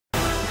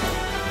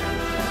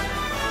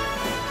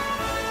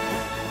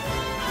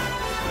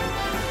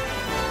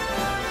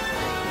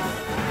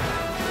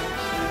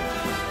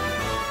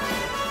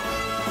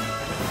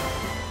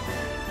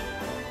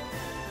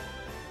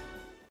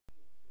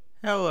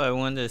Hello,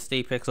 everyone. This is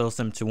Steve Pixel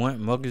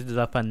 721. Welcome to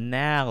the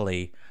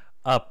finale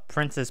of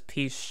Princess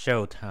Peach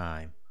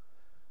Showtime.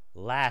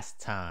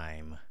 Last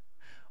time,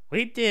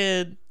 we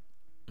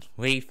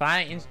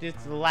finally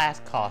introduced the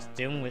last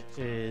costume, which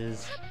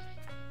is...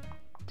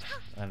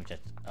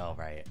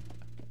 right.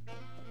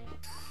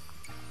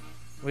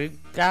 We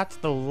got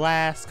the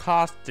last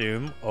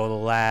costume, or the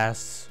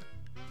last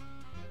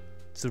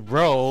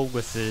role,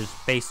 which is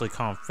basically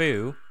Kung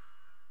Fu.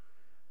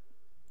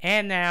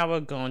 And now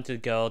we're going to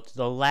go to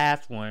the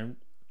last one,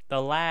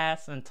 the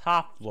last and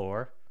top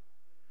floor,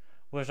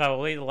 which I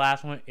believe the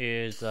last one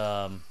is,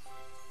 there's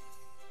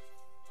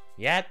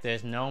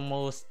no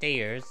more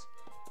stairs,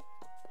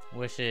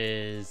 which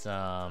is,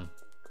 Kung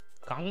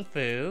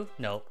Fu,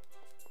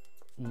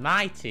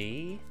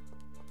 Mighty,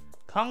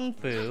 Kung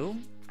Fu,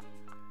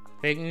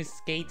 Figure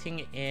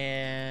Skating,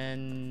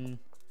 and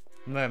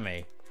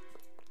Mermaid.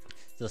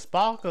 The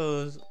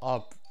sparkles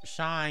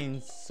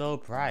shine so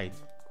bright.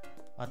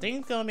 I think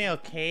it's gonna be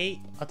okay.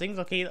 I think it's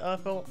okay to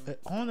upload.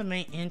 Only the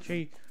main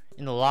entry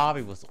in the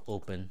lobby was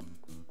open.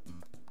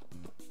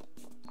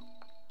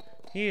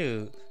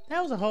 Phew,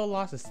 that was a whole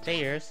lot of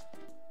stairs.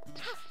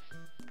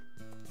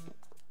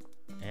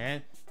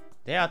 And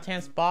there are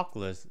 10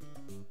 Sparklas.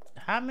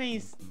 How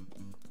many?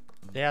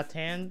 There are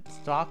 10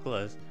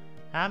 Sparklas.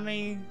 How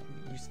many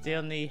you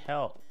still need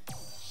help?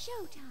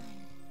 Showtime.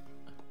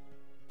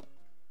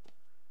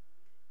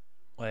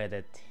 Well,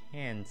 the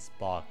 10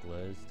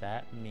 Sparklas.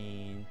 That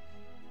means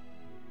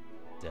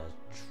there's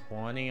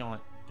 20 on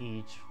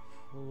each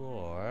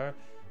floor.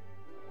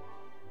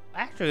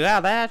 Actually,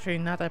 that's actually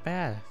not that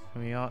bad.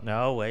 We all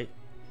no wait.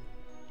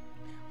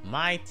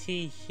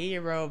 Mighty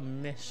Hero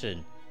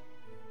Mission: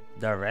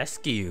 The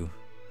Rescue.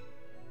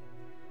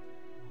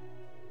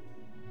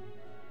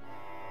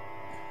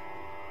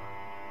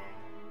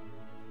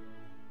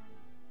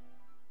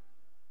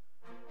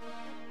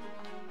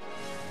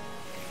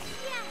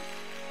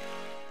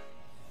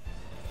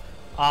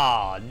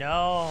 Oh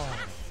no!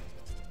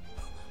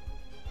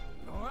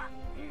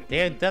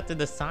 They abducted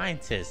the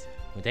scientists.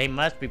 They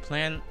must be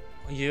planning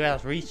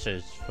U.S.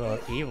 research for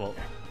evil.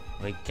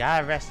 We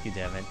gotta rescue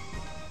them.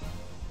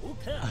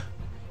 And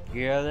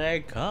here they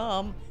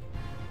come.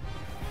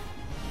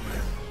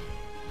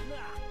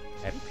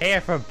 Prepare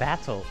for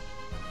battle.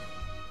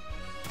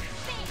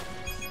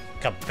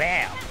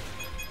 Kabam!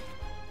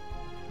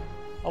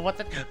 Oh, what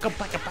the?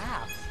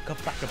 Kabam!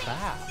 Kabam!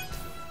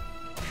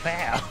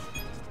 Kabam!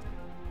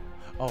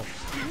 Oh.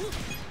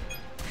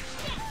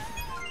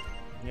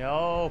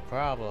 No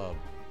problem.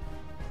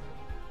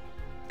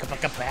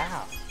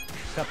 Kapow!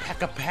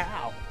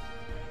 Kapow!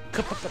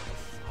 Kapow!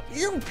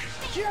 You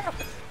jerk!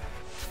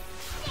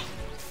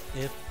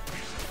 If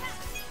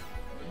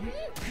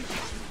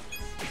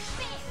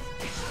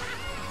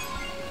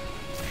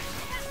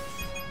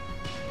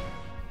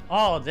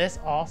oh, this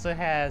also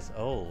has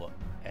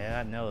and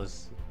I know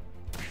it's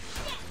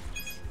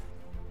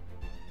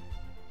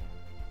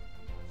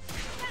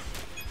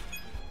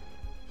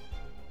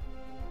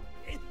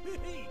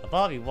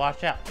Bobby,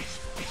 watch out.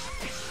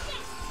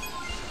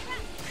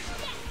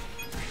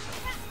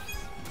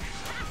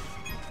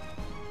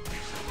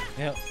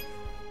 Yep.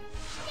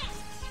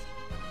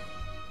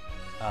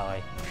 Oh,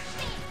 wait.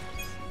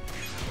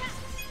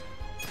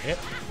 Yep.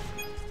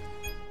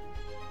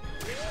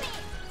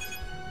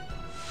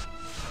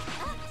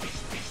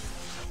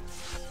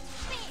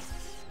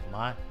 Come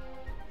on.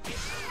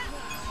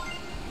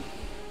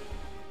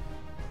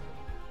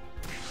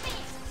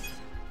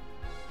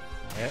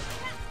 Yep.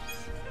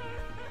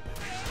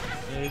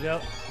 There you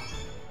go.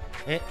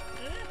 Hit.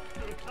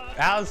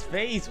 Out of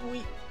space.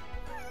 We.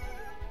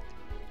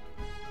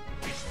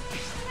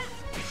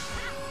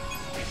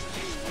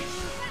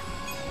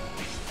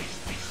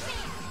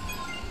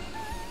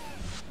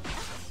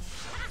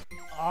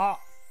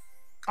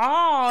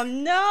 Oh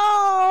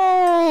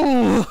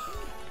no!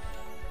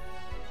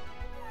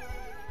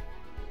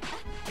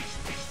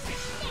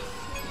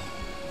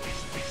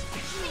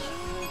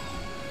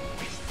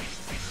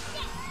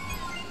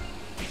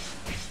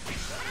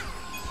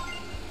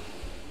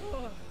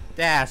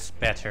 That's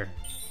better.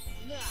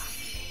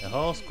 The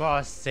whole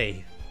squad is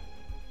safe.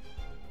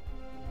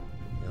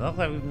 It looks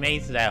like we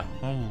made it to that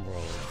home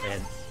road,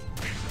 and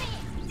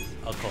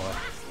of course.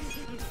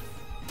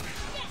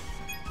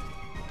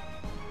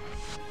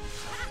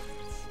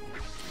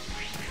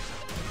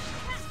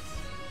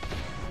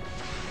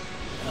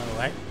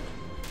 Alright.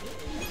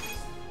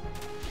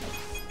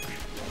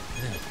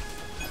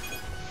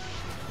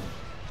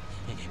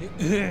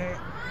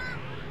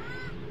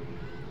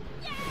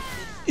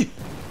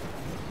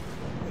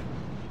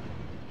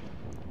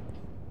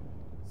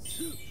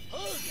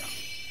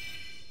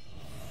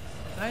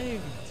 I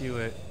need to do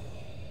it.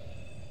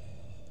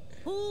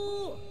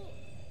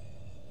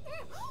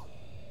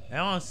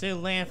 I want to see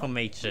land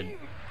formation.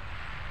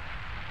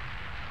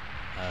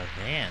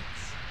 Advance.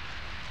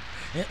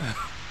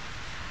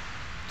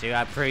 Dude,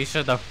 I'm pretty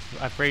sure the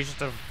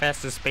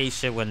fastest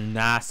spaceship would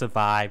not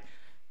survive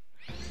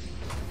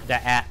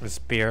the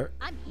atmosphere.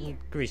 I'm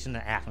pretty sure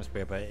the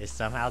atmosphere, but it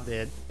somehow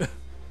did.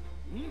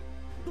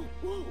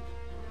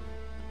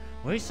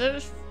 We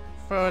search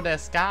for the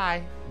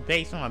sky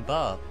based on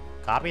above.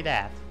 Copy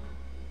that.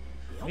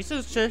 We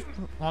should search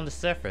on the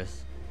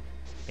surface.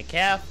 Be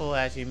careful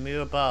as you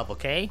move above,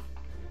 okay?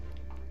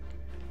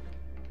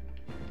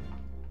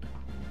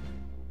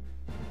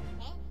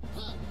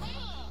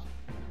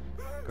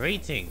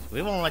 Greetings.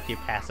 We won't let you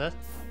pass us.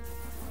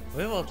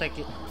 We will take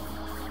you.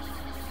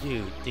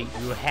 Dude, think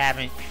you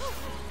haven't.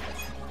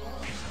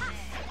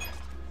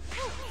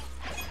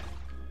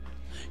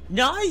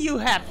 No, you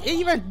have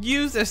even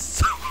used a.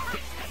 Stop!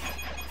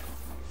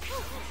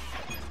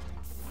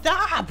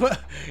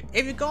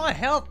 If you're gonna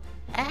help,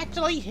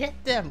 actually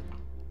hit them.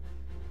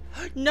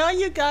 No,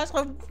 you guys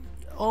are.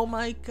 Oh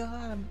my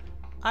god.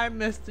 I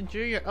missed the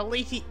junior. At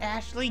least he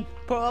actually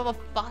put up a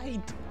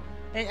fight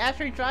and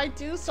actually tried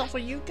to do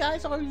something. You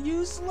guys are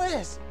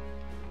useless.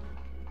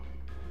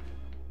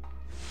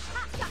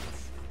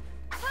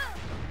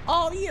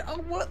 Oh, you are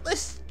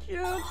worthless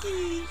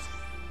junkies.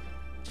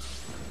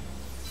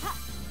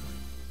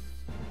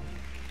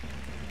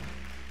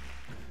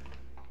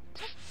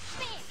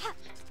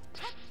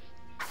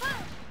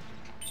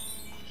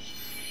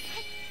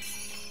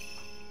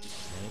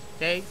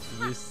 Okay,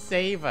 you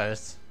save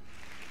us.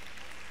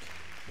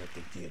 Look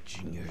at the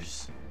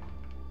juniors.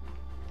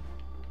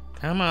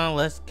 Come on,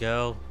 let's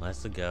go.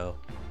 Let's go.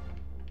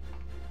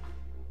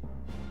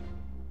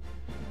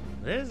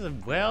 This is a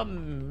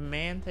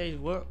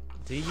well-maintained work.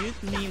 Do you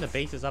mean the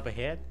base is up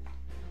ahead?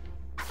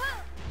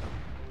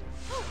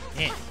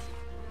 Yeah.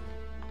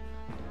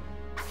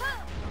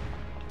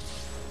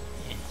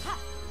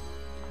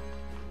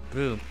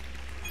 Boom.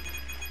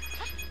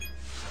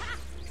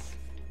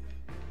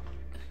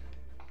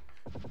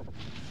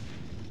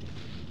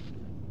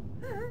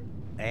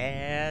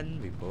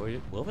 And before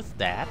it, what was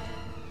that?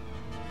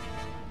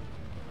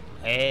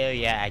 Oh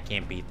yeah, I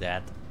can't beat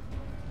that.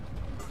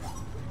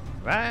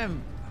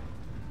 Run!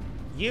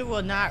 You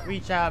will not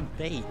reach our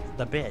base,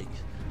 the base.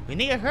 We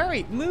need to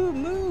hurry. Move,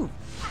 move.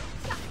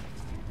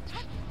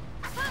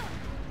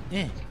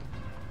 Yeah.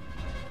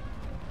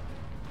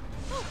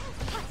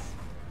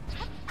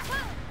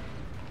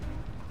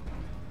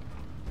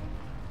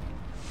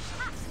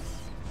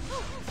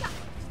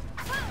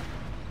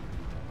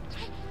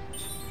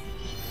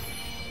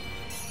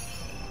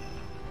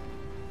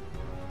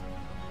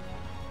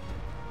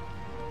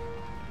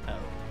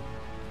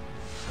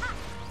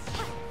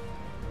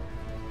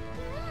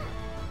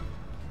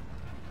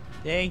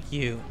 Thank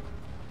you.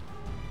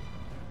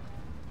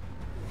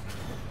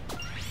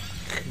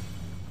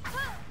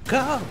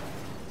 Go!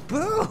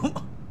 Boom!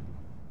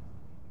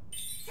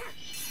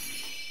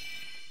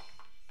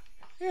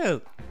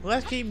 Ew,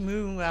 let's keep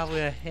moving while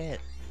we're ahead.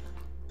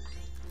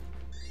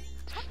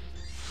 Oh,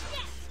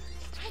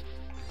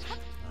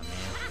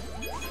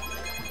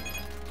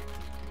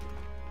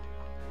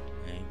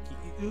 man.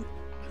 Thank you.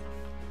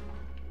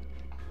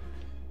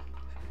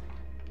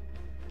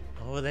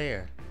 Over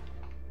there.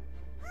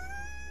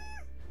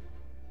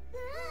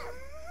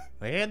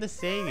 We're here to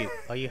save you.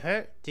 Are you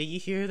hurt? Did you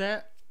hear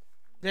that?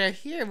 They're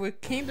here. We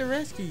came to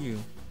rescue you.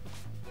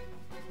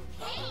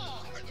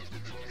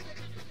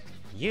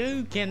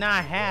 You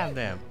cannot have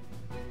them.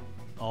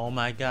 Oh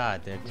my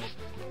god. They're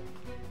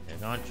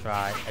gonna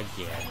try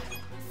again.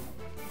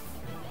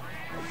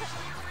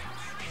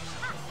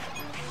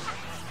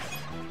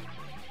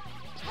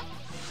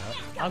 Oh,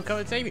 I'm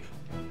coming to save you.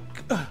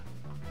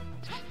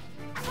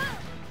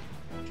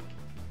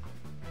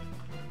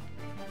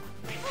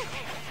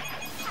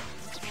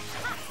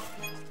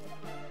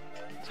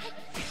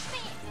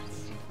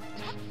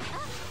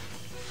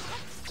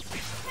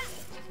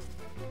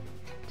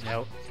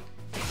 Nope.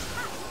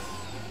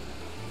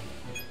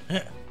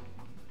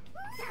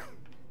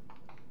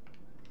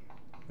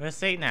 Let's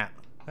see now.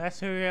 Let's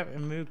hurry up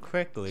and move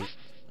quickly.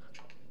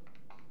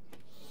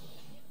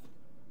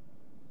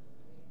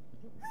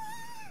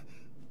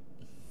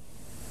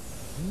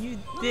 You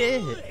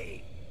did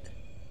it.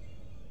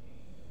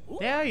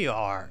 There you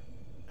are.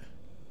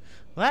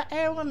 Let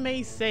everyone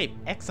may say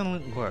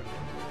excellent work.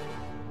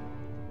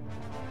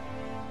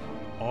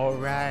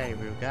 Alright,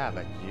 we got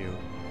about you.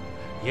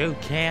 You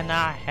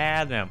cannot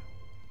have them.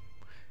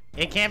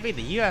 It can't be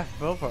the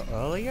UFO for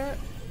earlier?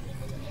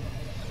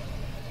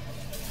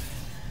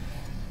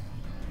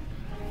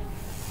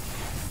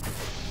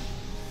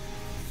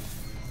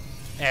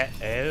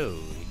 Oh,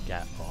 we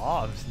got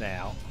bombs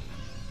now.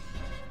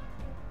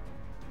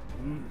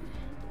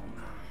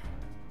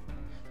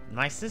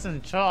 My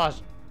system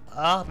charged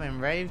up and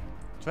ready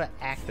to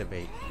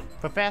activate.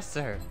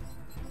 Professor,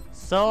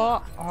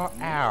 so are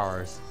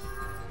ours.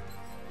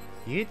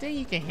 You think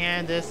you can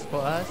handle this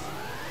for us?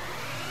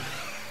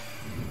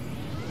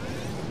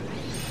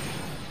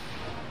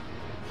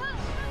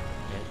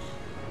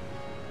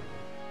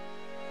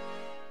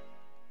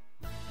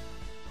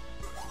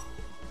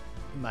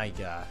 My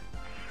god.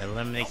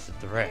 Eliminates the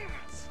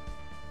threats.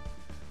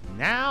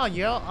 Now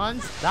you're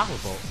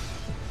unstoppable.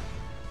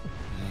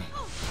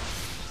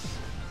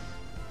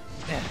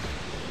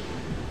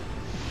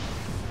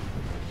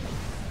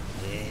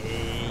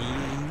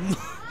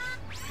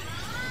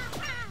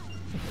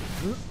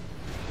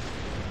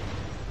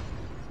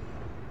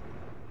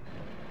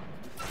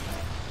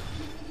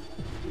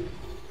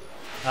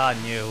 I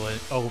knew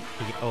it was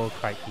old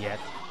quite yet.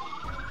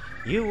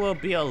 You will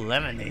be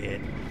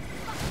eliminated.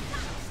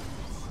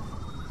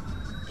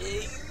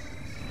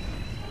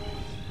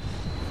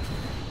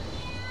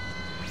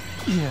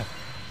 Yeah.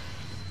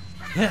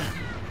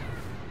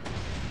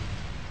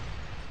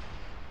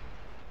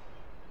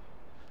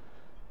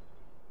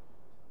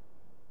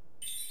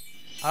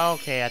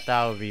 Okay, I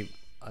thought it would be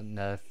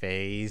another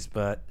phase,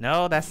 but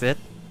no, that's it.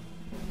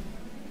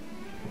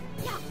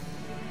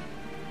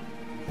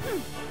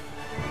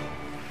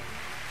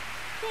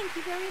 Thank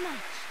you very much.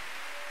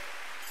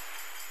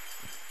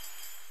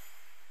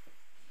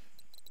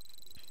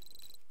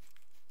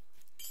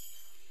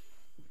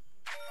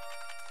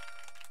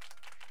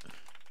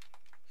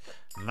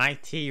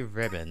 Mighty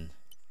Ribbon.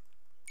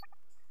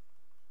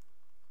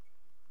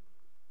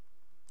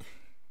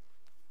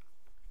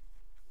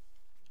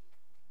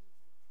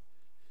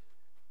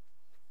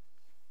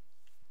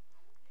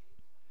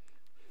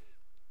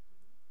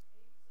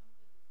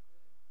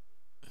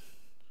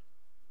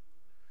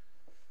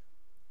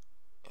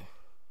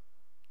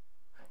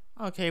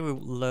 Okay,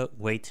 we're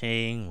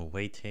waiting.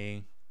 Let's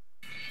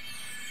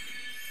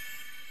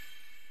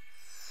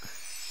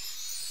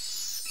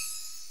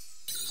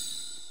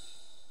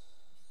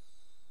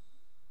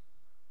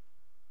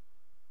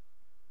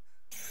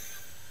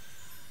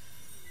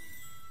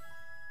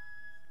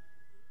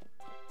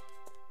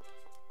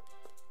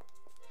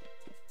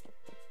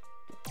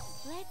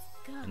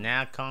go.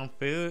 Now Kung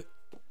Fu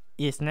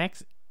is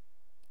next.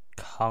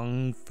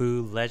 Kung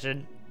Fu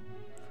Legend.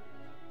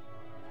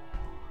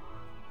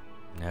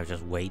 Now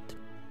just wait.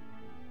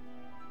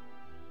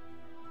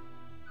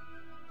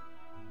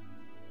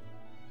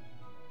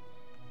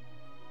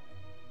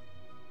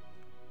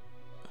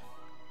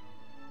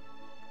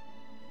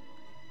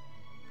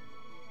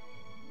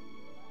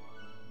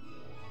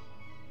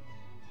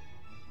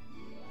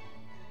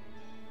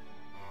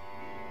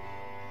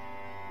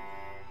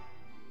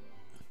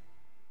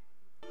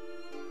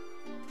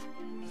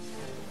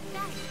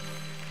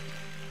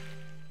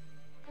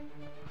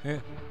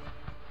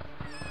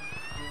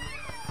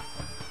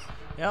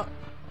 Yep.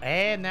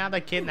 And now they're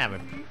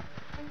kidnapping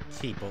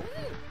people.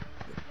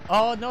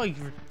 Oh no,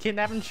 you're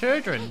kidnapping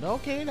children.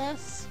 Okay,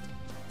 that's...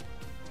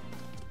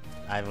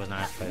 I was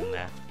not expecting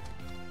that.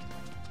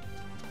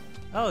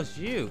 Oh, it's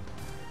you.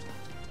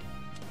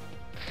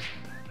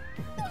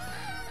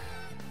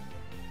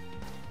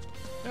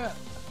 Yeah.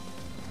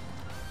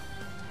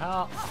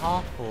 How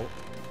awful.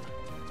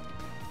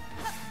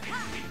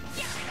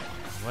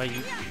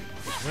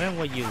 When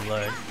will you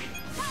learn?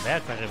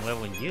 That question, when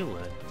will you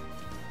learn?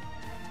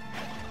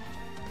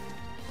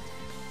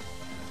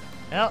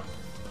 Help!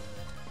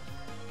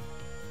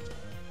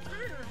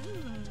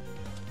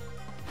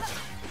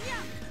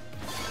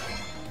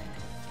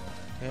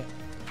 Okay.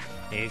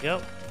 Here you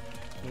go.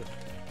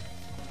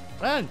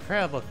 What an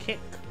incredible kick!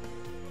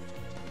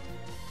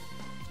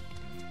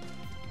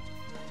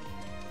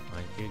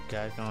 Are you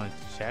guys going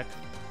to check?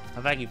 How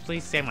about you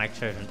please save my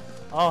children?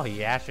 Oh,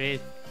 he actually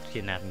is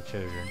kidnapping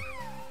children.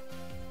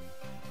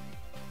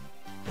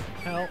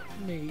 Help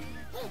me.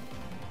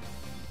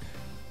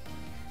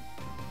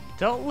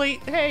 Don't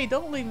leave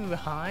me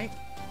behind.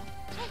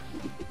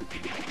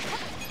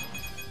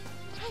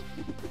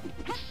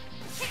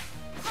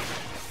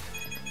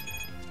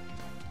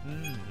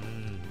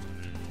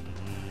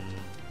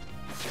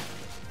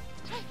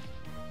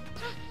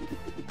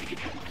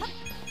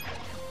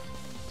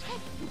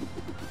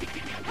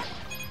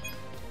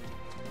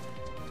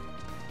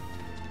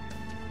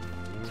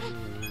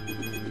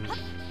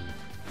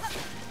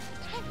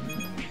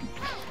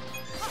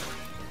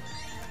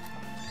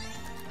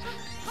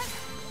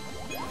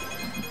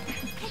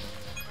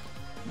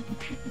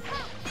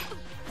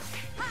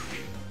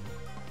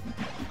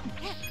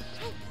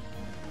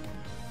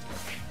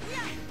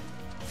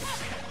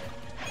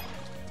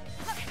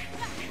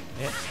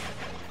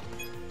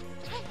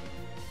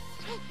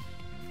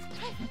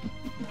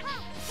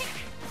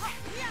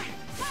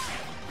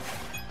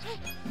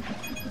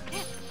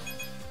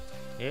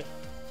 Yeah.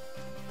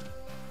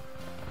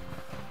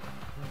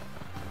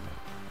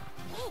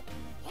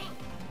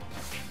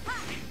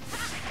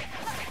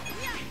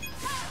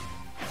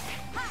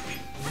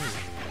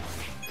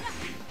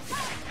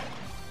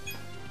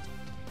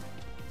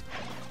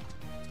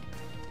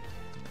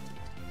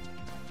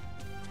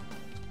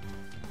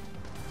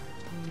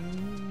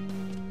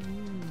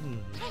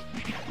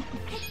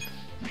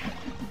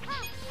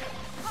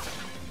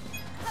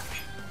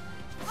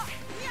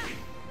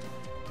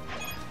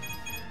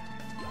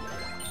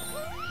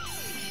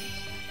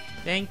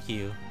 Thank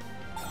you.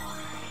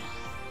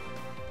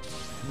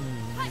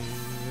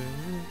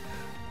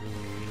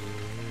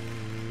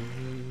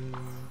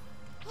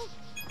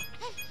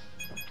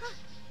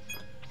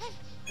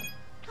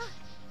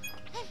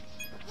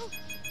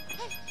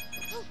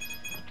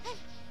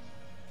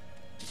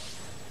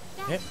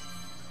 Yep.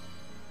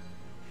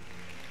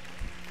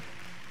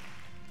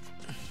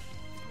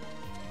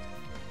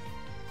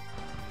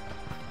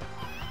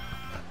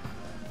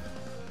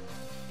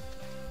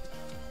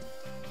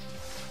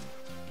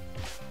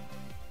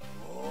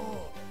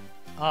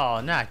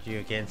 Oh, not you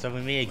again. So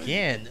with me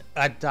again.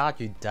 I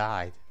thought you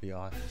died, to be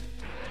honest.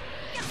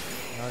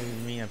 Oh, you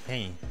mean a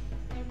pain.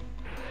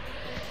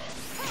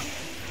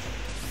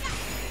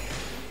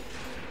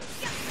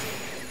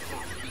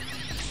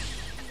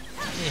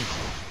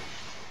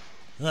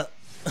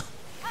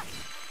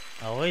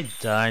 Are we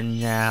done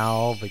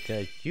now?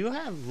 Because you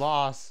have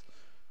lost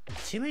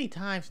too many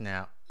times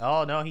now.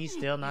 Oh no, he's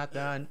still not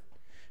done.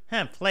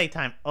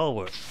 Playtime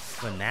over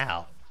for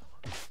now.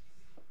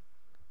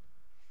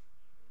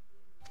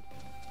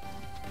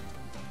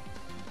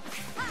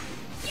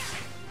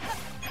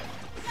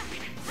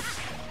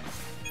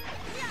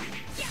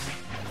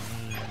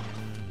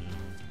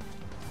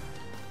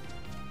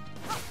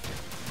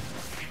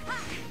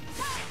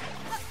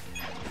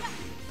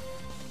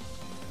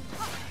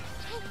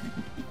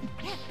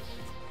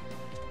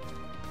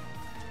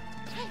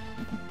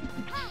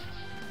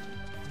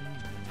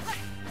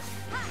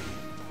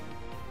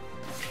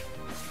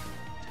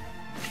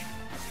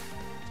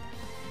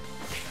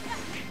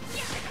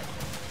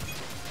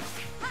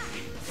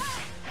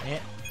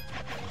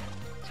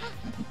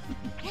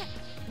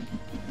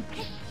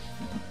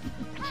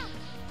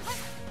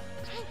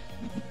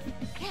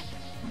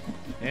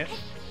 Yep.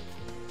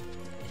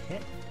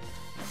 Hit.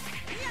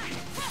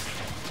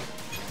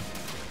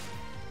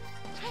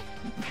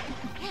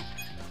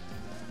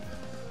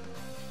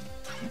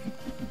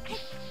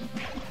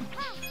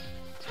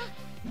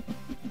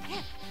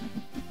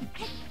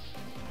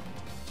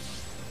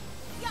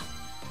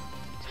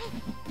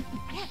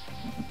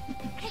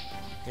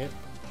 Yep.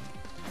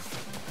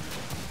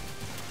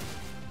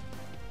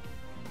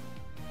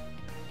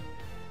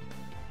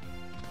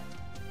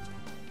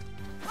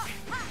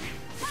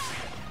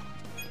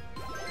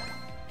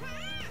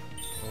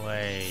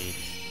 Wait.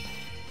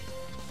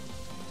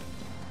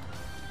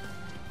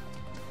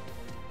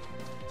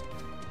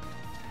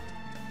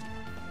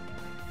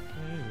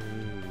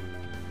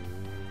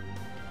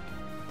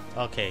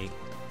 Okay.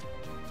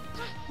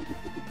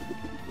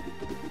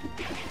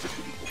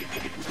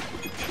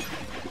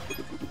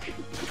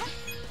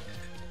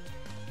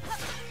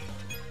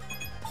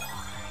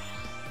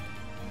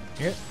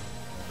 Yep.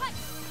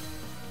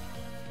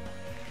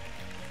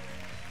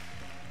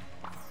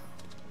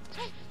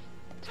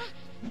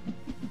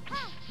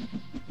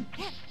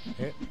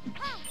 Yep.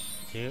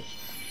 Two.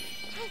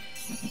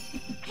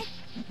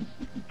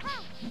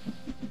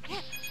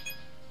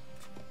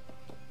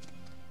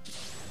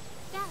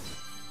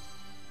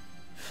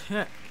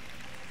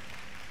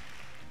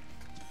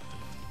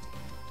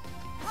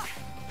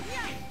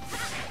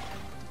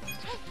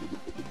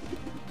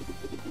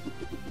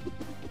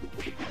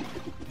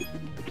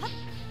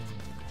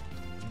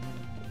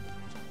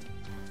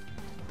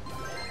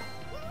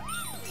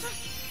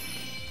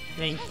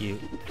 Thank you.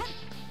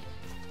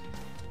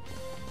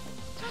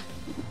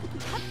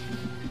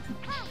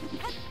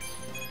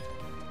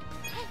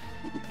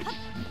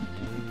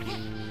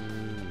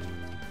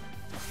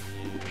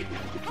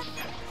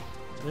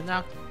 We're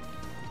not.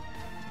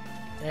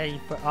 Hey,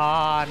 oh,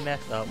 I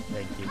messed up.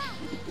 Thank you.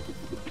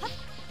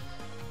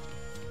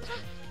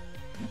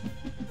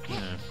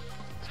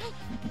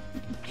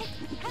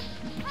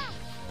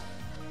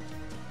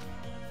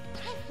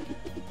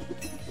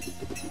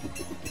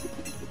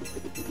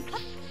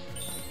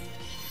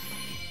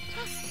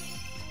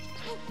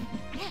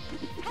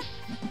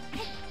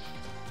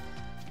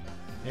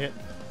 Yep.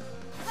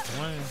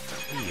 One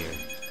here.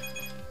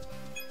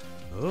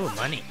 Ooh,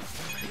 money.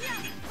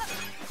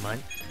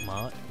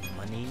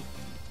 Money.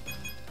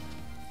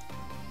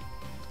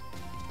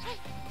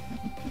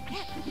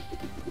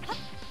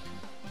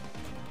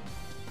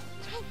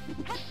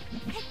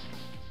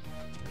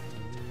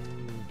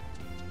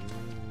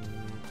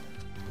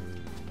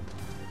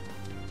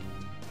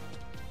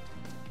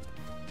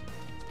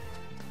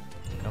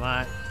 Come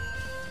on.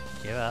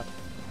 Give up.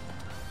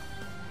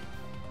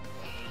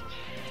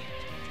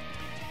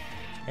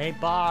 Hey,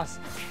 boss.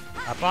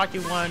 I bought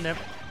you one of them.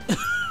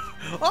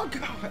 Oh,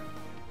 God.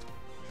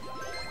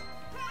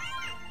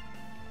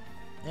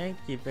 Thank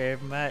you very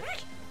much.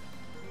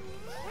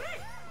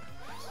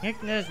 I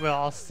think we're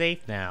all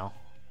safe now.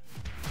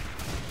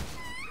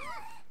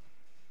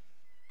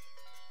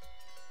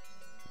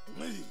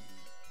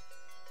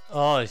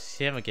 Oh, it's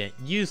him again.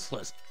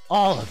 Useless.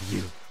 All of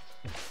you.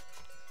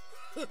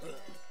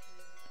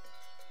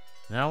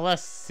 Now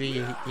let's see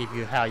if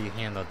you how you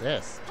handle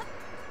this.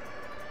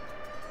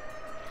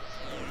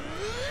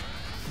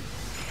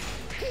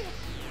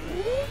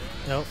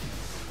 Nope.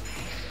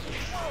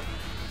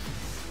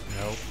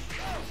 Nope.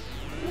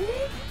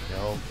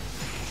 Nope.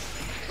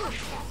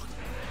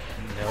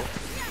 Nope.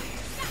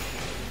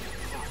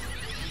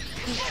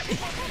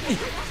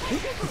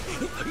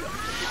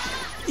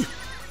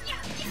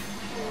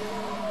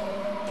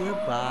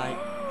 Goodbye.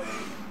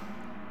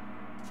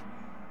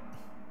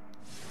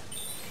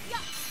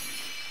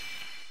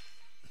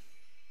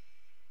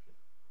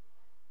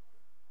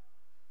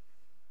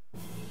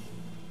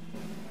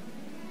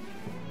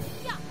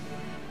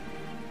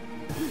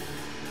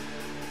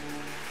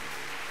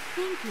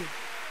 Thank you.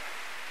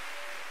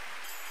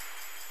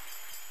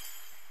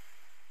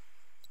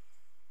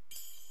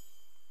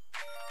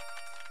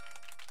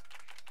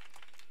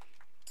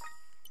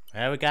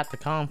 There we got the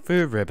Kung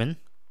Fu ribbon.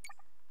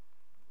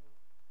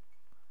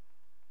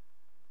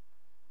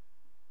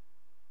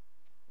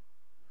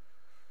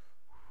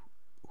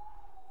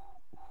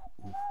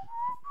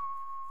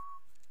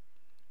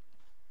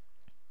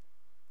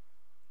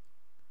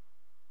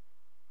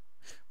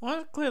 Once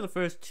I clear the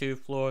first 2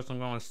 floors, I'm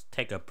going to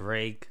take a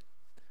break.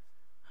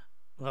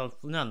 Well,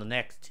 no, the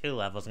next 2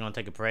 levels, I'm going to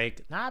take a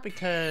break. Not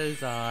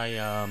because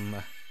I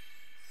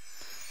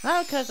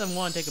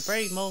want to take a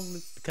break,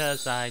 mostly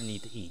because I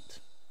need to eat.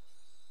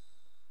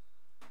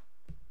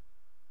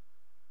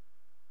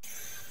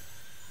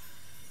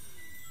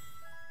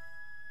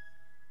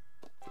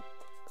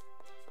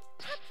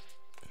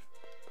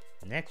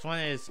 Next one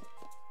is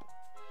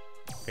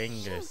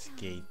finger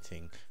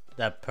skating.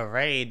 The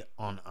parade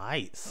on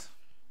ice.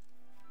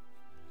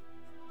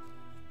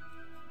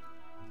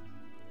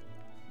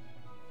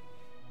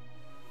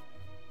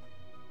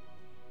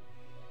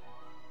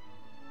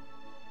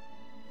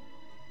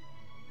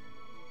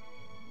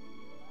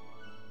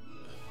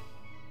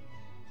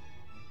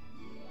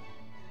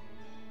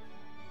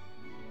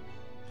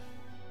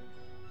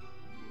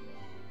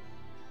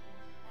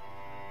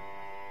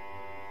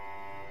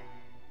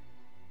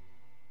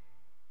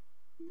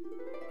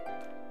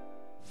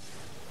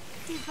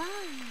 Divine.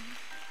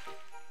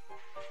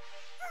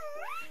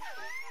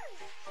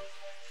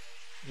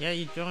 Yeah,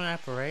 you join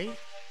that parade?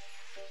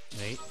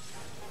 Wait.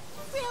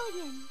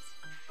 Brilliant.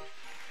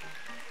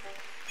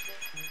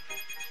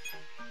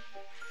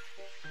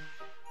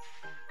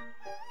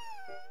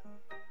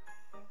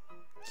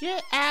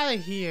 Get out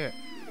of here!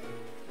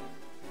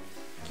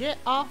 Get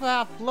off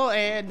our float,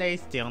 and they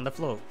still on the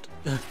float.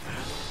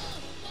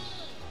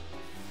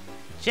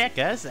 Check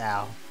us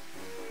out.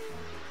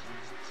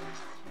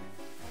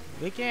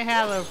 We can't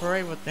have a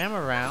parade with them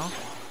around.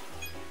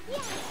 Yeah.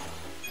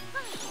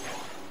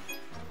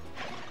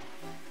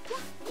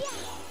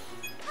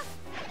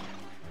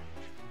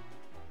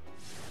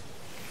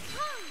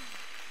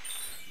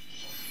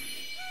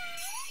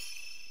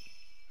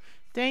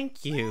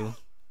 Thank you.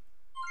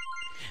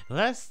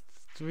 Let's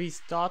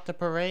restart the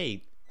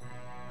parade.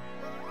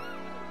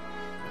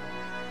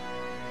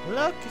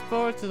 Look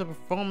forward to the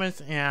performance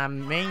in our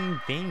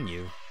main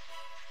venue.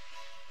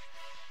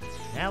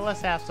 Now let's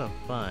have some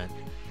fun.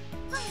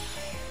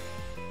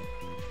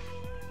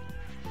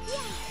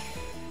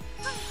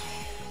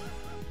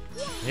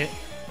 Yeah.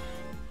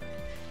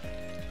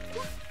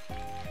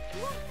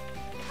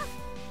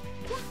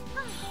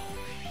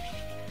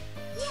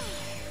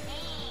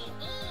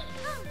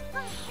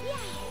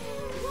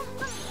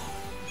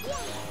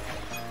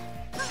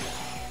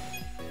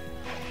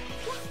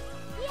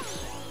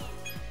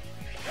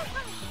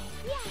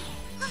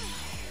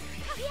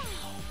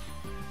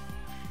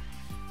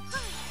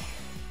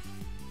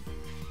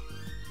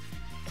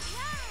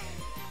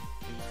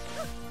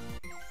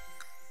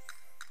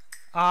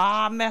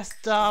 Ah, I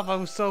messed up. I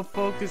was so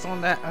focused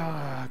on that.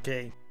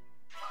 Okay.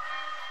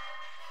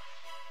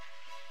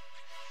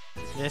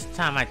 This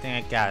time I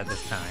think I got it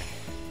this time.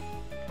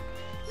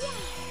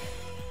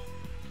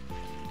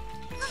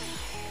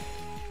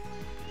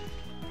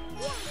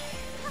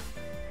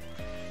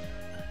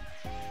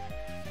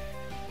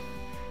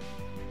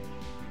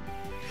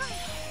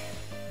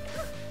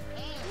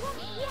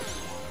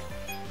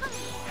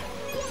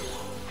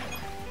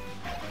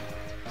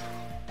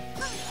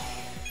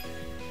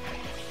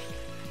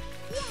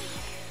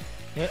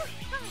 Yep.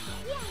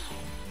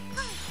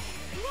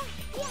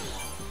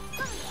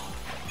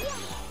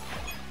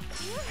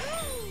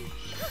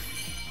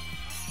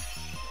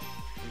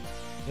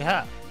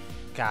 Yeah,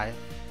 got it.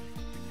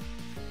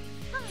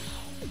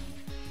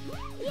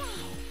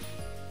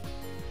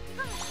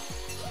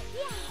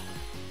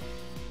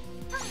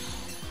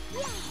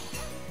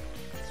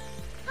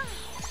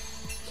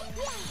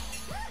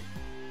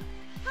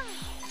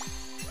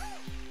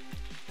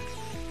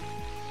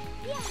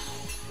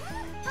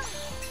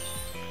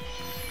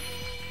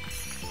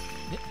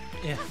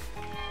 Yeah.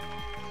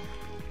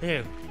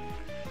 Ew.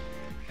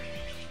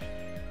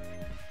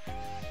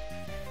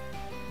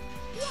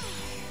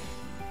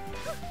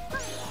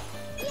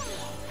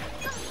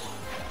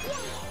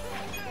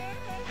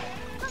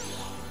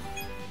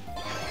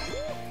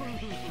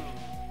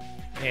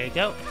 There you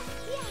go.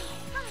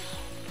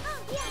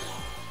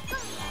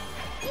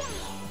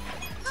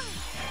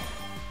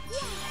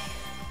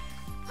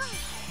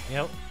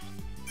 Yep.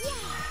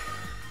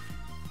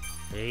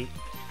 Wait.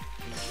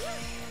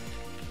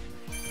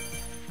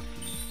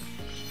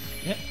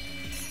 Yep.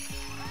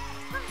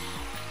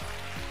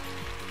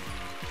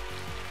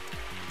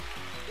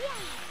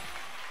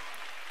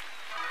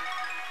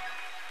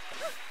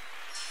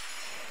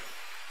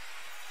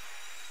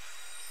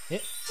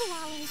 Yep.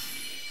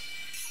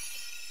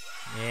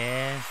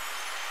 Yeah.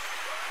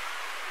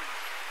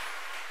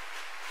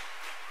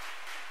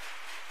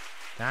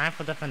 Time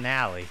for the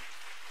finale.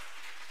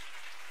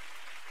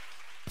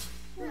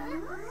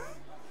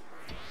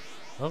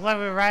 Looks like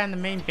we're right in the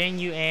main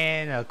venue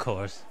and of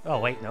course. Oh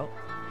wait, no.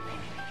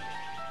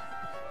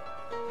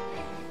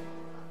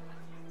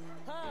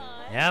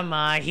 Never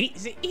mind.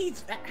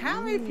 He's.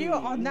 How many people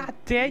are not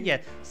dead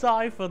yet?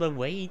 Sorry for the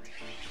wait.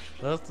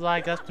 Looks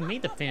like up to me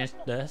to finish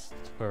this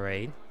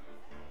parade.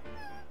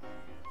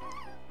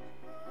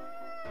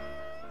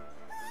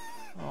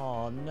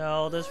 Oh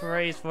no, this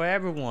parade is for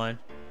everyone.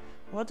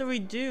 What do we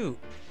do?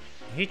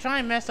 If you try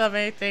and mess up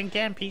anything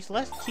again, Peach,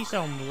 let's teach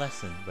them a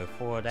lesson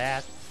before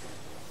that.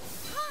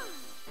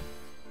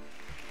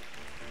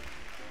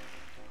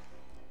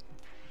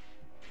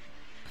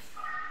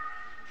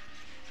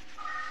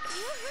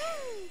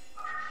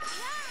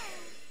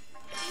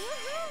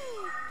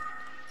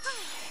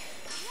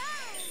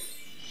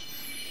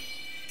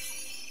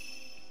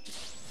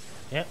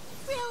 Yep.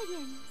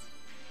 Brilliant.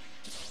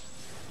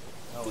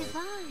 Oh,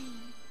 Divine.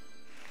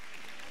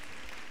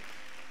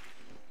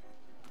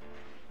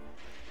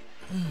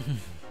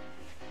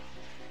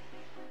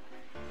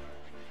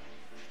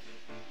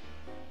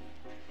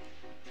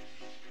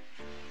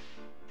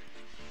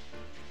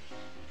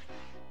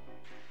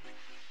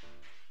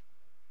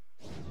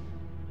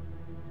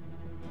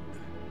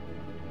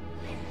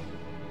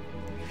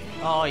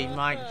 Oh, he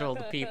might control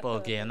the people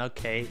again.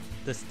 Okay,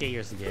 the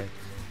skaters again.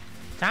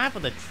 Time for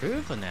the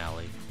true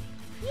finale.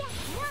 Yeah,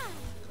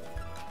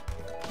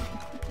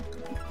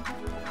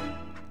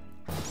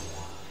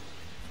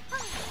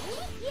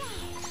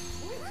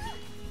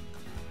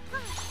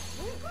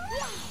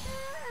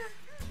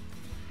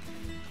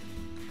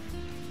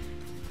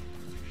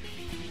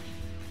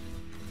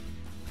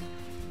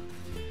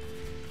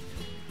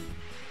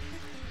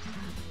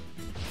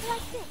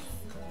 like this.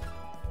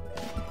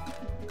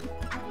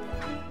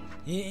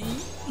 Yeah.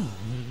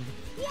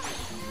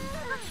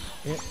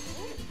 Yeah.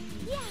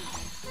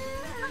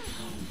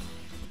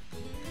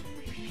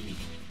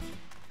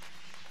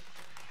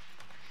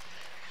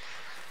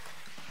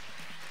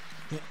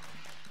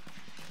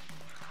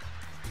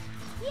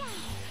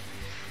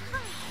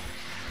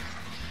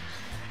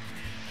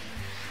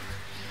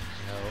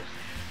 No.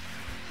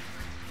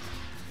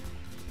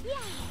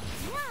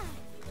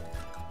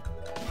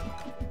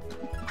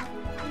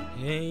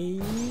 Hey.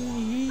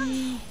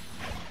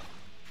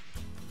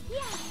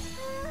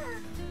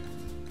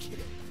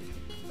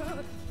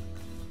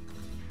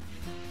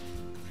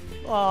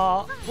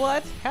 Oh,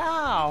 what?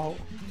 How?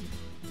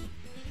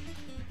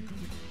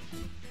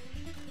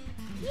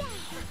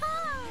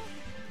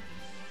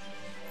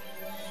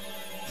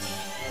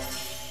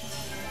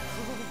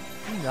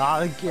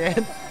 Not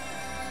again.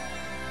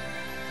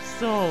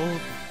 So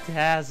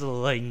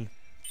dazzling.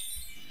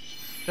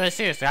 But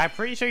seriously, I'm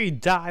pretty sure you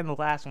died in the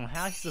last one.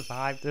 How you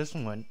survived this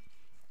one?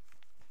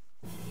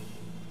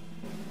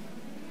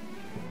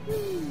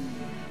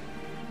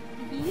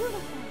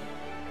 Beautiful.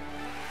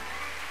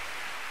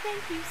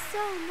 Thank you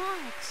so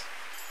much.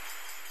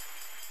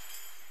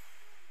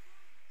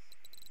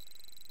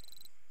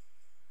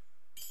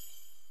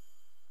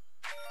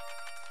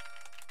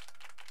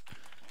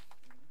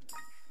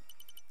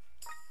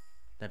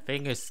 The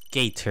finger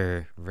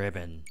skater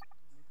ribbon.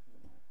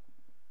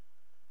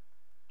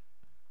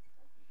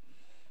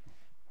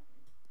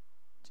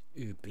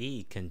 To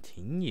be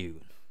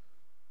continued.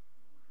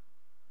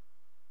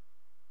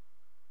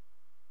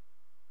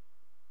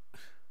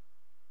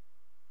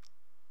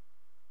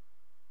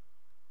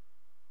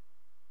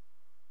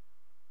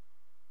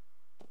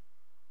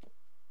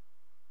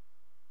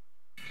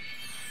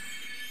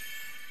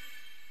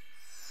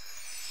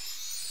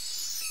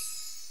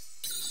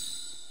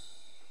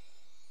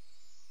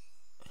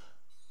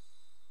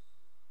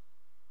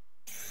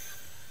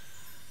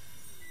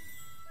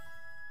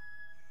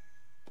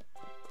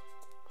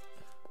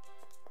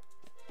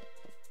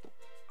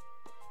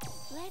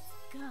 Let's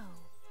go.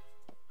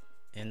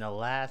 And the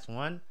last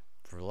one,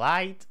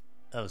 Blight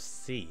of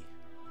Sea.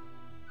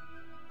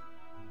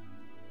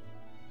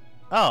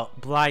 Oh,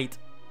 Blight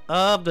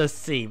of the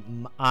Sea.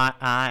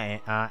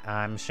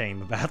 I'm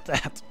ashamed about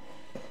that.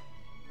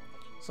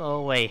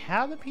 So wait,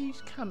 how did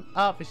Peach come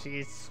up if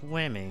she's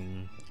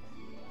swimming?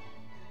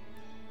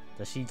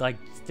 Does she like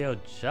still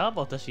jump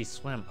or does she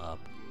swim up?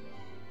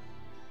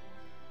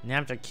 Now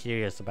I'm just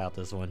curious about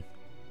this one.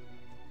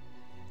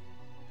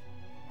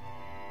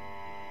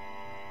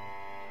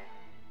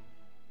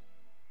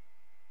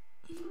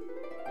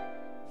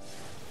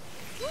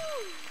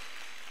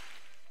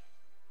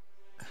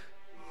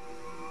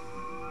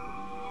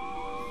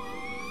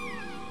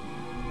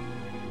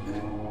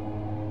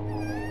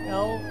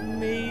 Help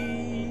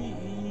me!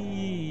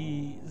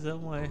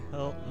 Someone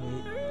help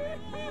me.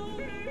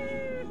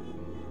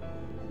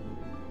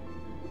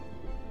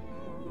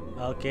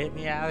 Oh, get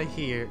me out of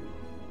here.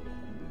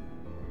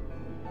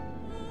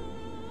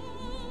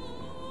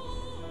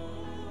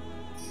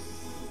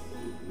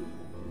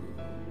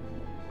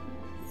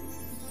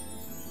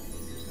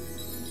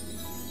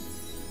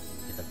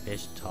 If the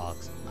fish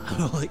talks,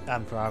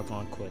 I'm probably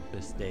gonna quit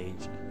this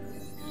stage.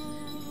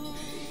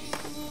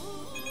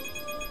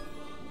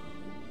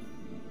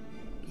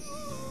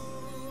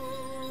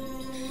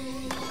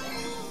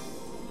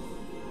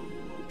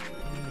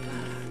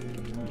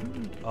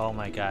 Oh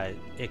my god,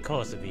 it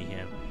calls to be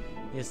him.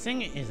 His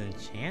singing is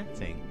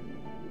enchanting.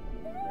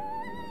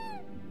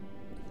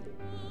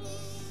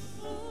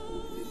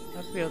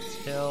 I feel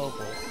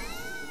terrible.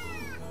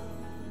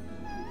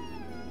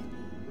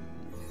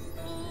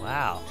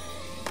 Wow.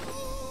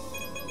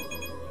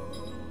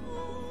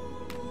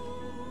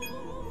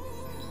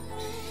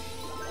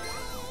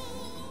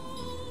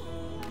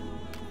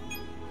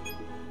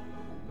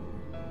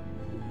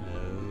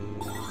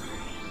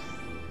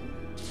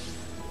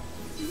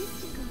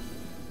 Mystical.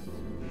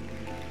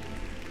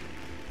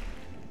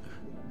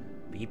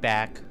 Be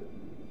back.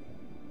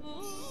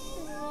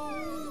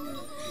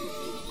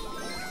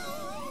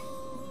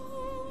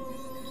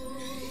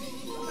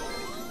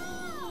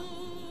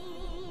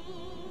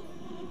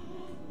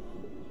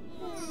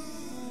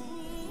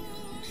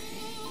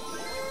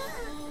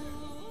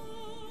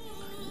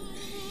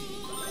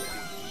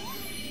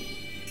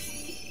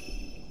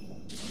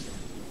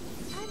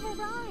 I've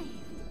arrived.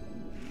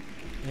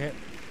 Yep.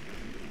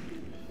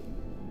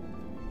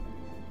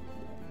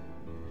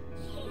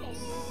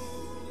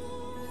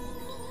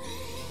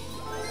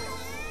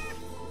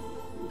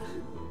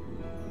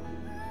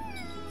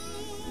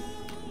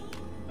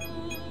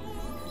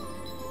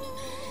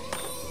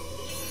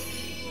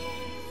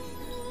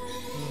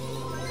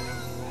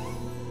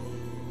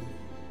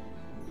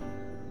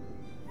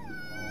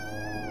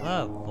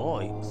 Oh,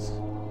 voice.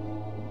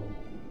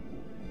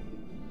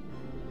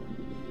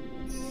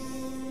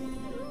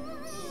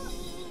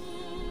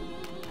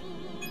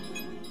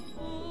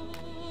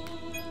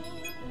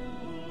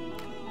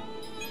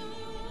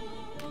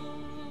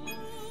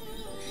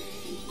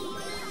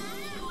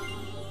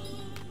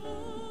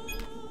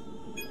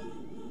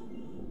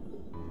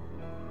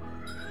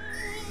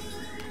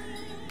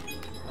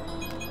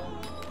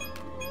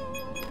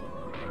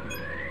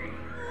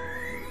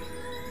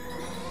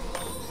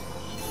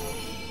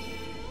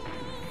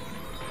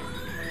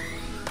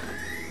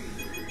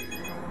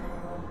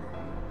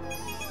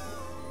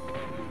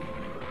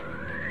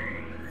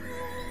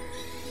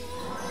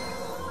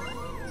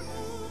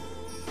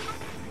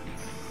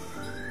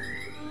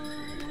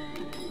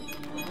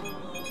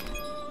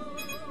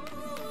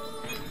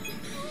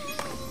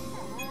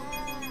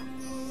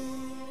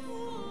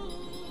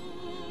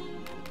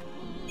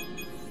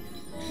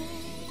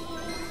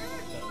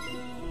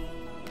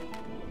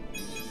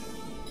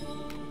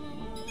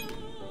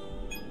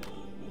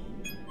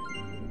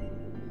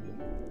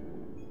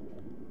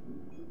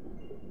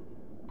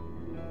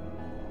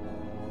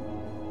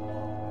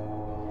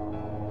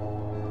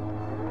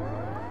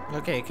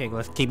 Okay,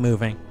 let's keep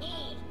moving.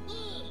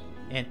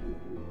 And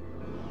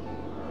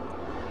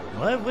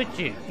what with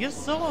you? You're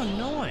so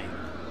annoying.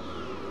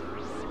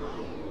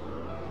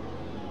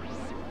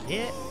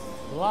 Get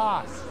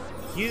lost,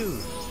 you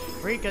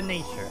freak of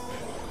nature.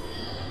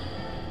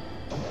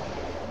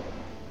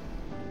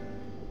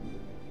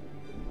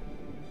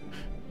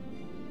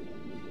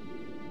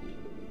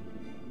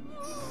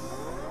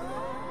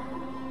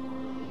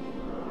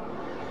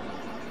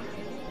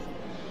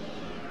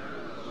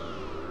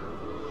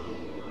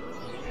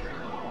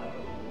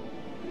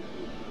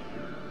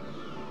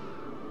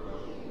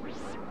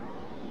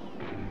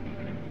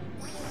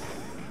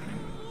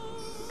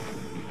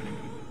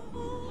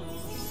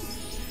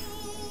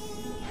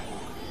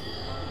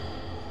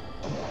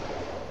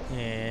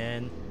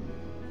 And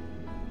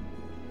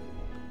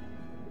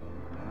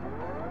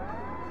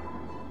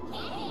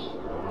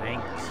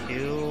rank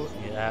 2,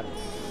 yeah.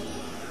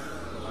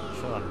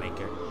 Sure, I'll make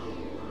it.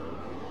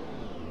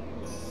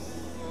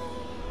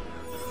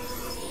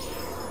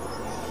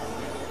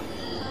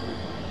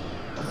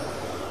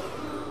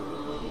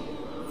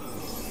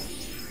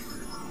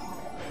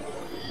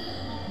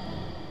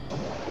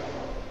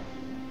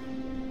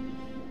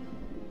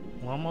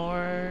 One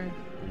more?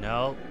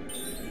 Nope.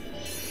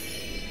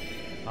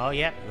 Oh,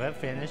 yeah, we're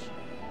finished.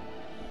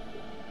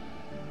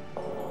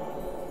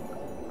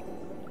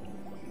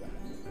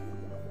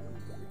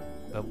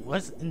 But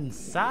what's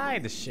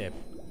inside the ship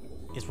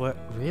is what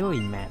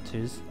really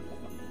matters.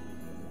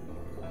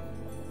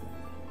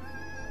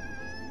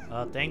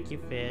 Oh, thank you,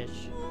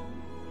 fish.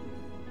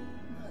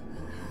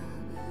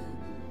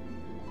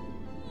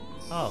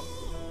 Oh.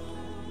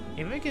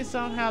 If we can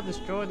somehow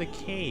destroy the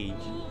cage.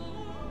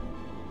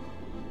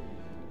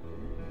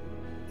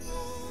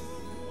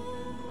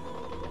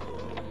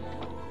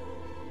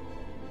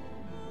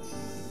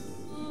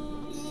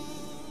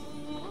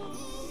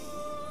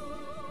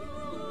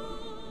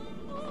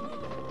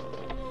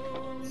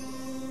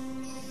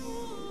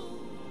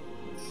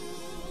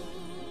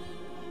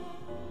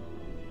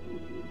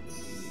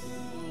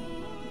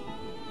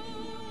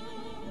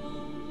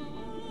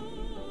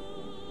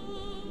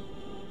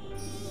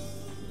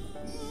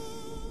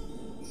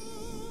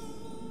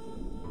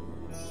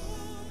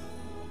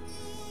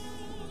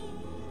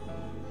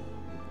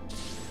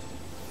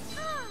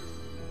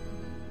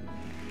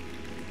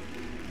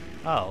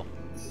 Oh.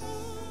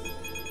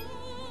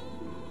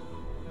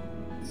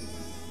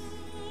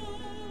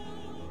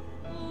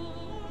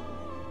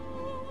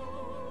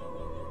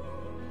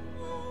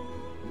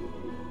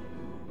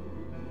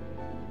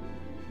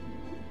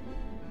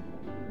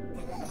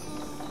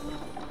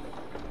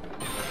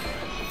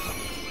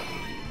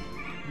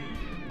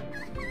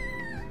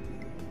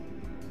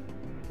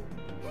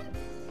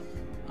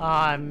 Oh,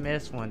 I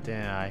missed one,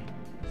 didn't I?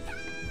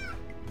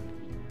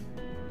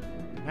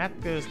 That's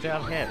good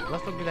stuff ahead.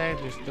 Let's look at that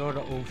and restore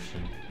the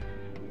ocean.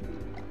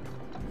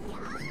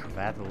 If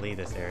I have to leave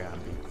this area,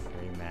 I'd be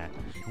very mad.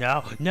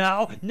 No,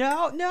 no,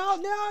 no, no,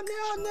 no,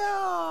 no,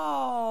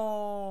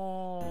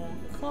 no!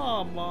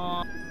 Come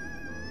on.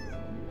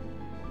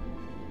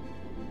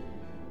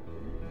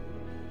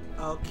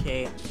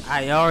 Okay,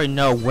 I already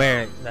know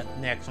where the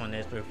next one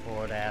is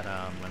before that.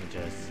 Let me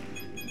just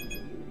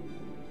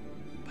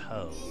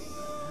pose.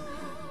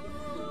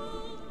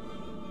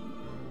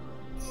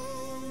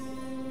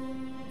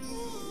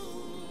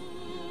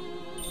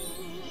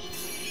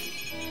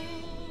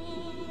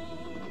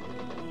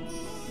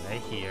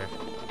 Right here.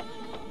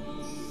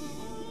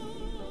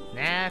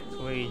 Next,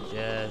 we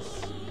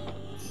just,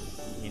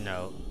 you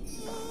know.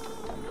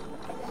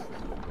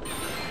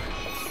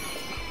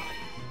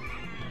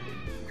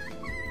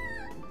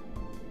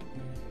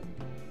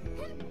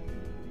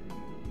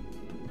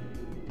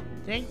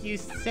 Think you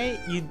say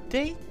you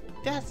think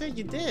that's it?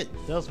 You did.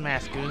 Those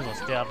mascoons are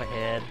still up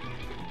ahead.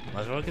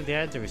 Let's work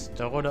there to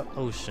restore the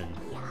ocean.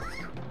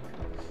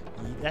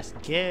 Let's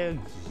go.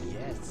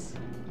 Yes.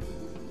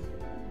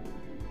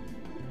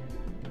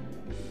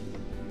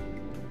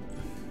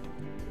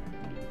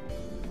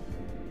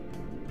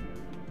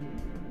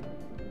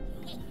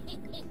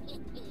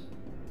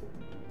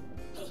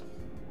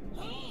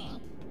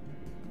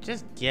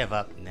 Just give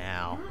up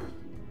now.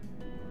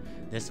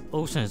 This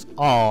ocean is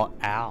all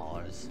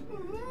ours.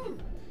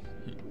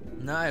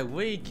 No,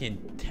 we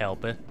can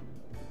help it.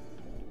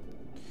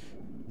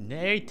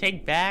 Now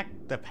take back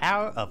the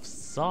power of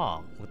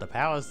song. With the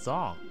power of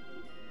song.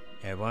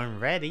 Everyone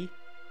ready?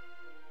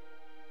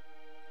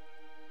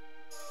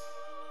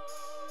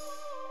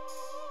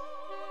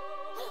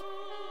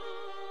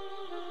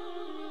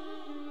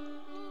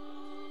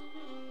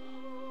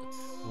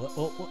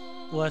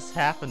 What's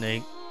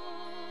happening?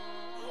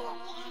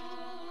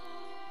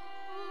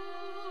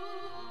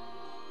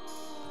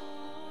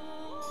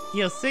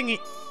 Yo, singing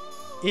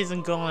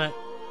isn't gonna.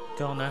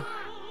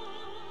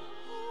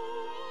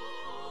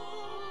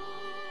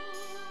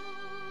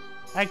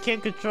 I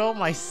can't control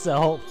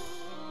myself.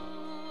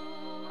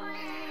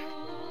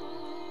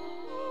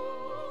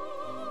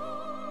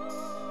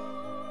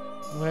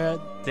 We're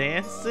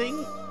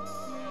dancing?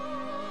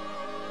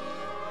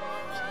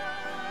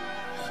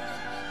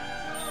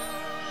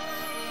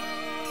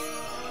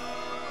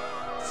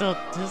 So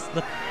this is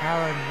the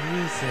power of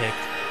music.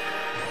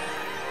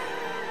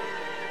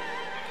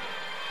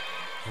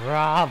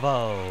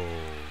 Bravo!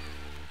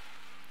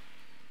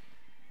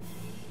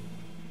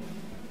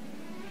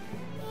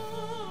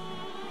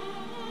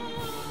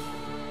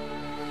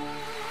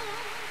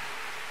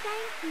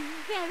 Thank you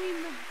very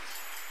much.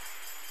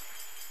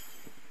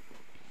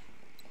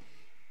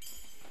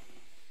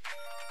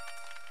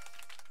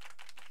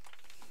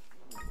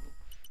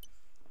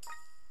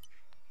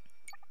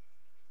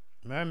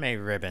 Mermaid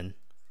ribbon.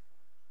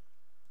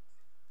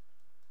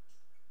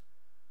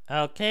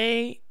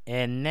 Okay,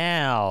 and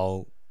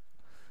now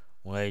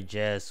we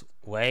just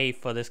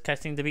wait for this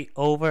cutscene to be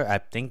over. I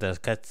think this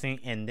cutscene,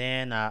 and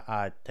then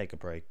I take a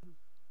break.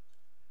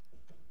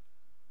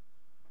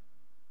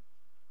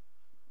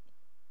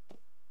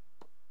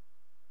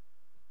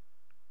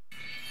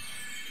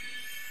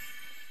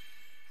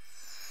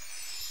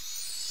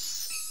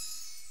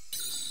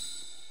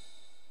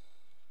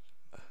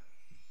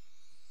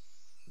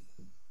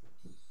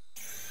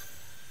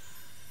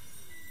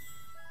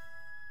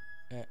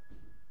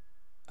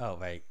 Oh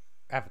wait,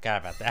 I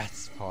forgot about that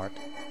part.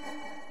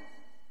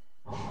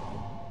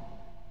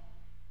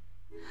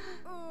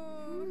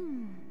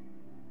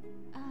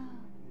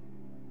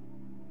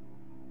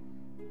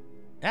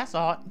 That's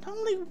odd.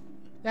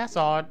 That's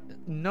odd.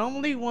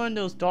 Normally one of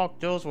those dark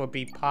doors would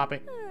be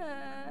popping.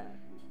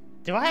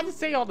 Do I have to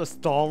say all the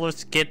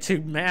stallers get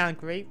to Mount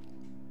Grape?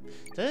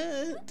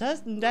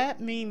 Doesn't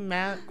that mean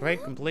Mount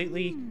Grape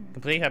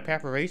complete her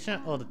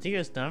preparation or the tea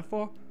is done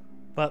for?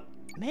 But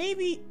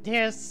maybe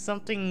there's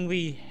something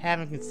we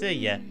haven't considered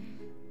yet.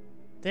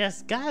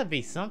 There's gotta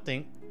be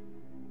something.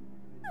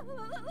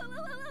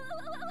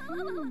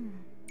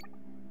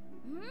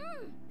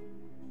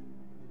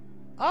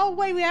 Oh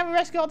wait, we haven't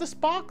rescued all the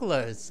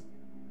Sparklas.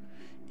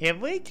 If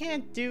we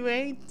can't do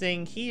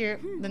anything here,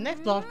 the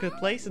next logical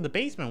place is the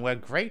basement where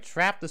Grape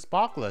trapped the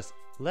Sparklas.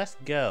 Let's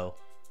go.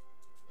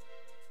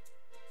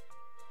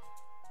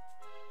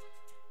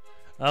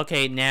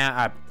 Okay,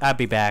 now I'll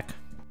be back.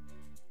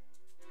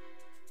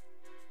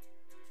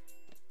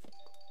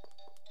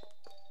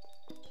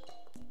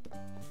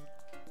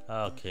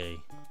 Okay.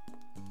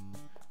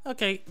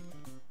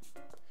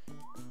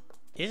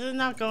 Is it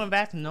not going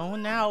back to normal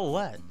now or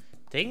what?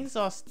 Things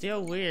are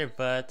still weird,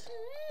 but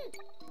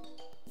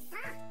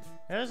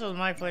this was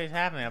my place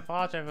happening. I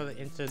apologize for the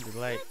instant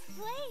delay.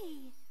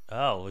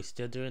 Oh, we're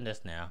still doing this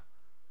now.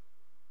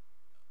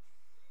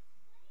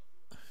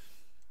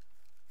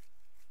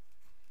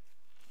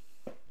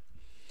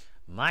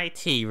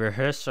 Mighty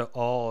rehearsal.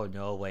 Oh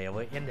no way. Are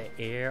we in the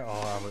air or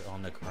are we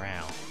on the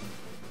ground?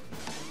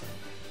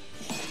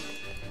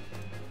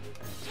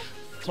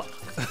 Fuck.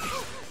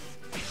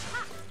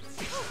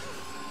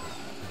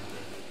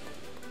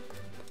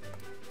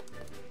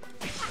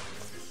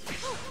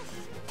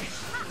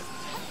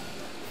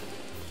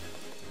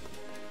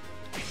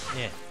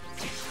 Yeah.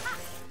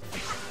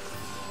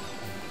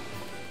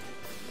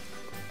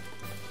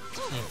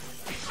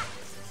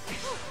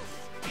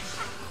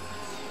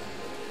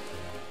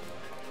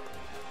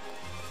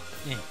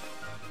 Yeah.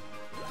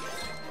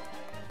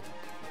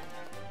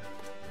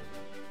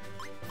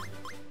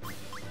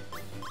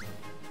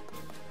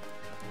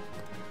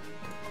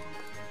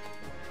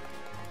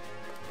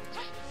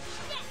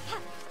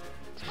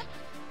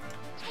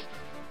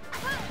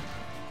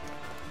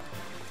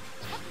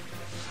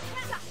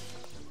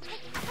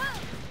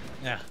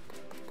 Yeah.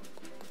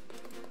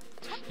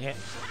 Yeah.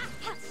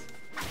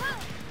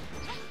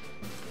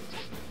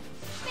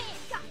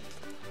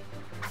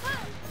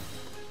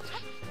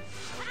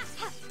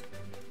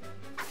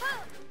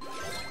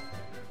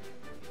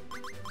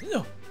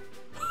 No.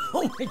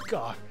 Oh my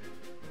god.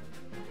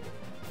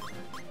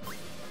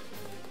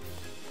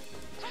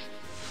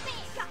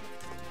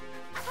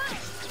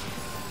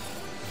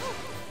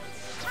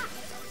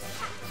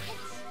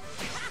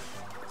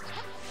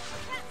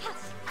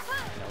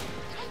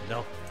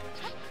 No.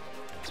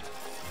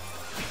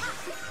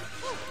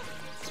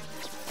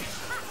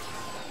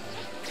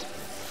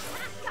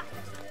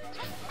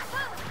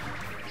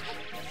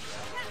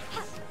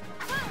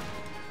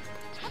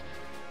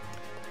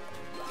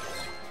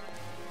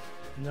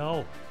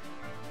 No.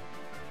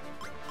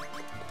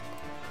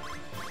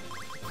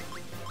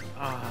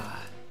 Ah.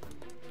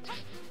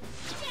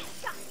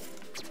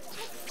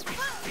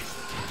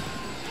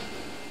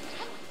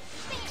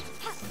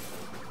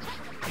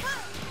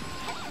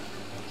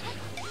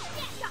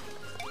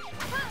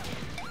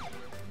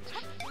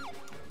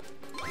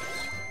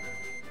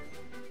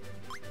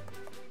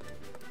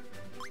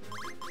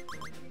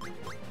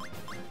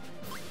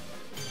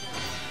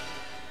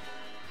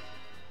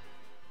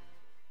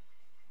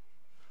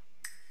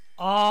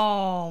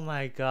 Oh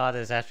my god,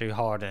 it's actually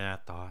harder than I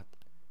thought.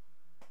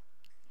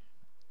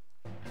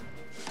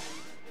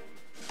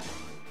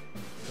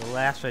 The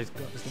last race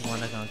is the one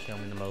that's gonna kill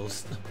me the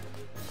most.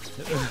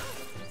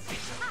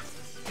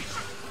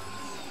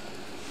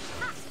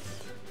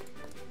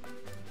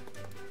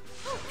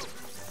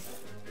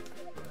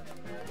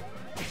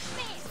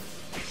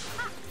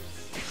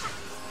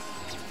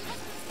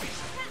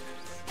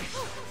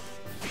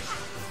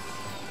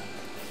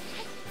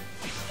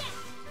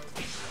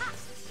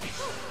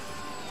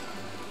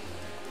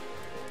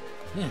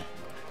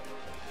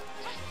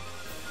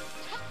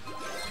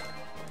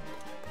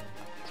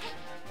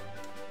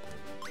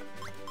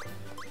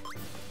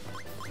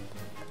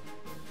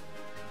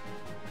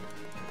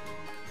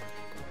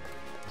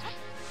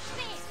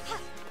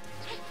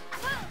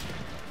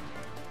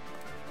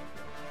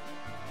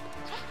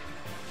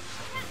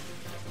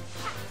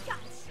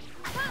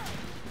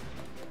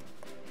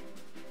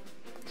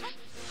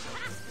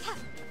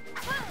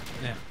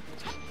 Yeah.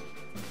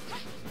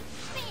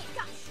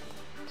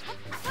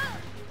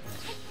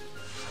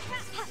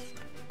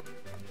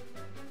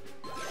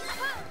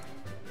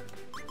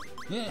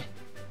 Yeah.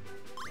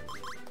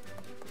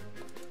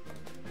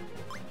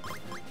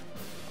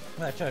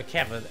 I should have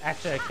kept it. I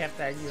should have kept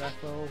that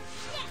UFO.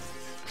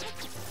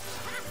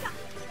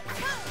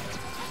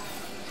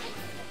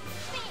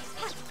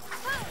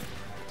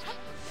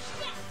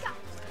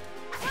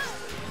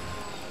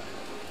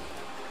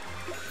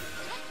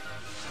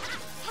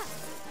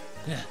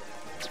 Yeah.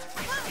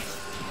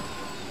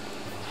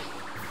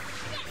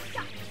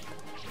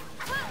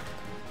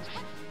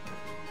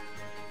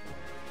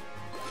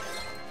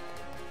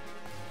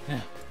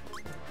 Yeah.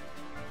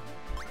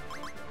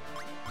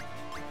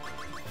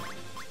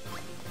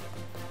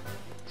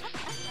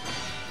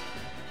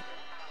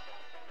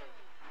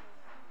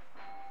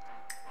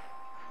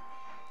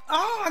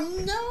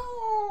 Oh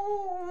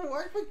no!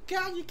 I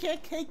forgot you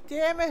can't take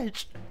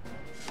damage.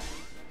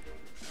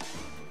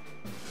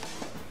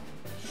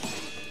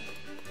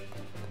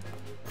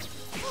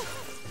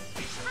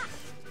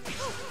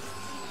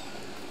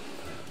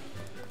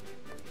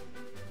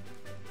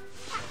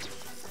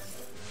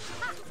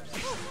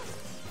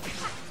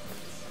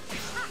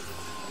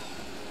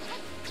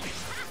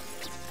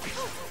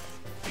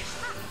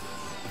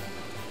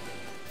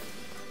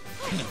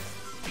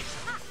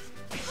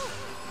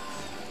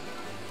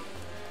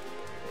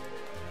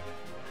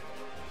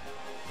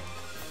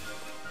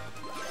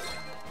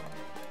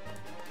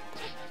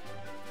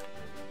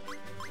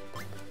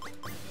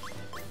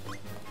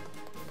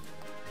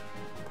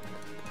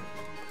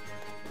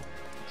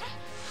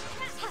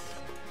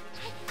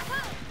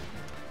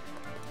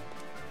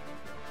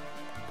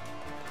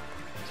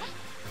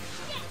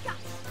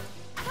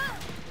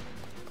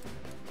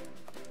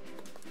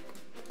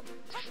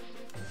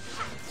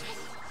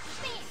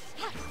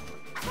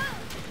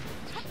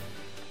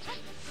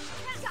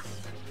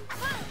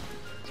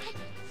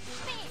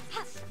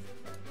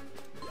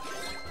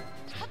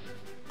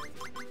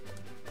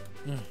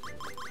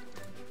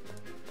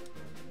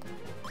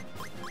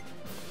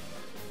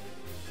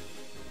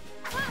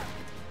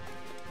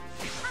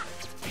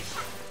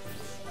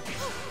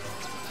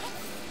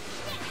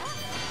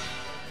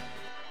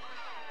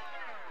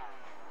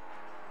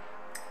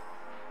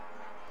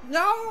 No!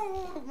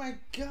 Oh my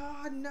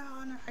god, no,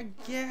 not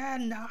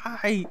again. No.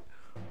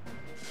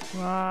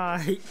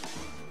 Why?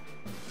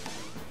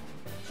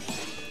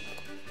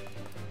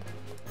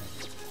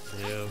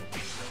 2, 1.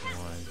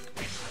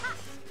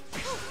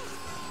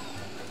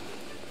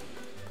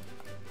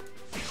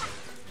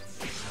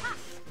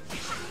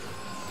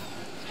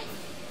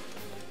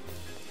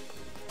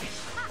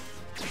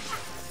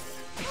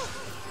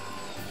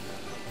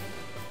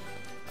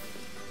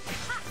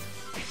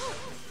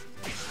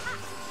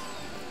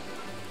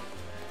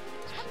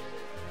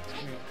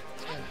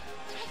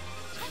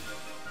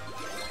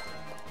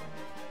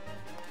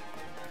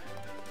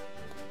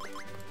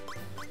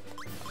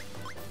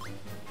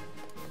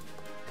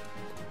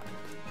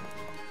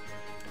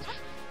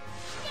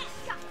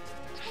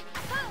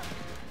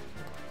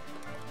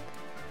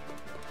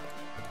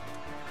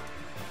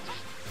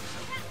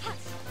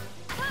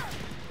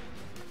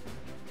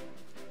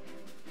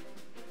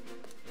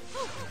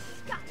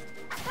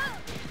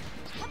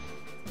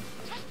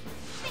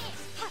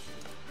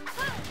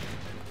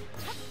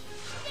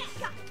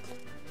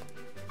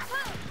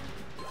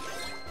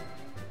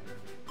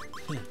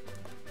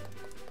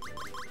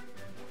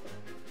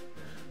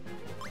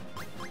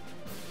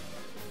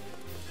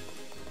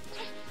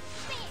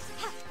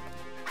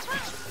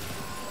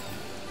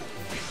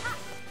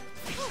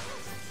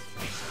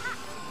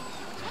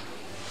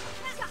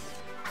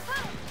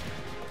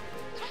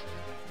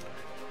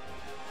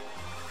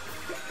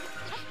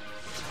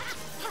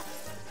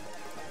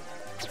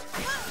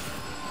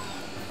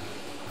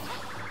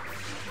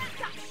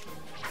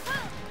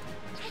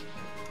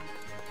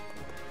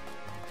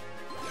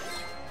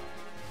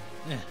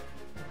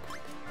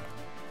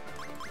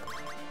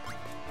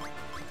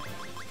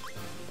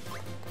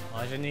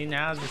 All you need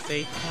now is to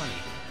save 20.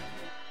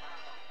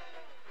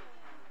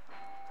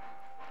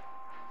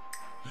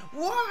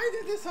 Why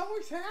did this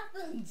always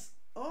happen?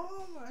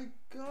 Oh my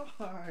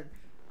god.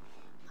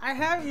 I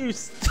have you.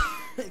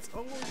 It's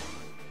always.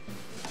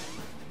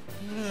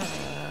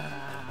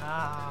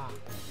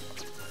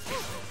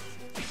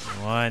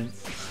 One.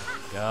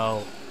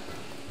 Go.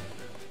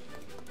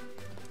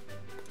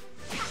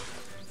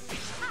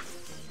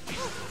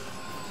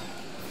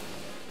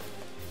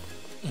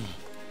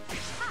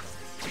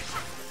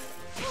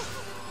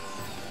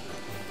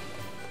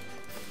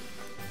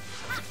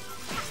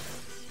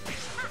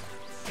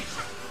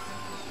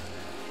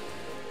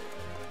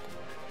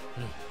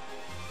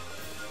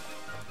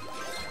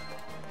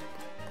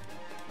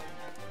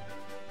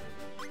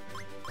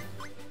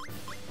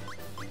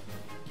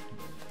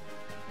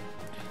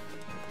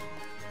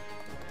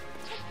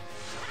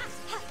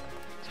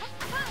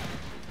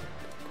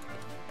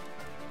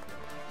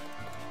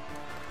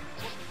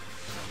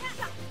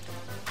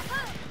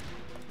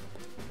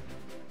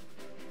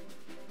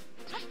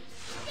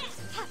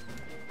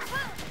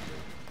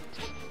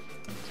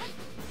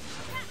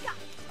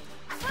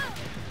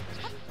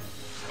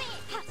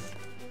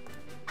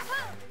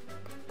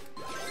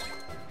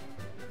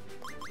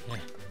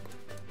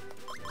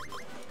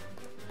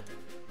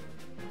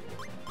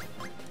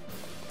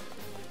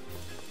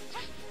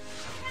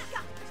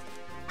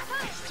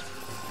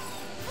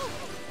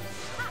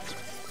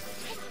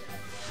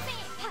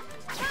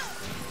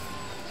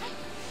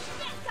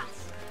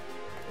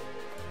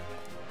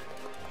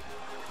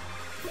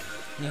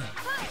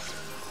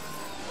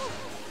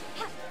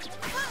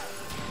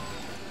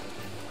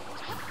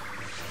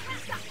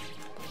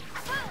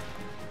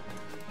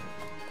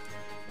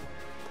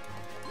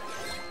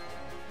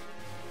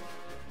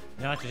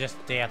 You know, I should just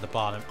stay at the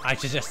bottom. I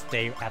should just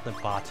stay at the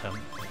bottom.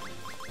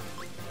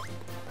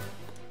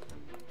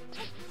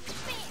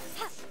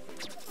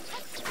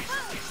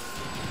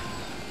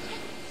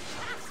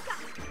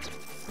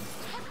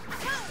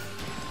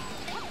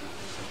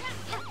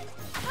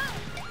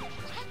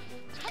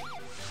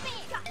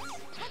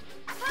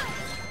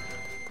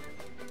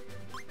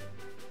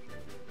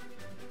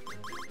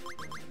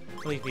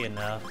 Please be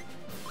enough.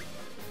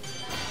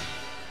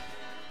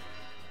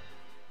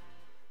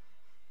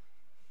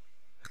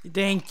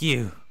 Thank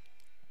you.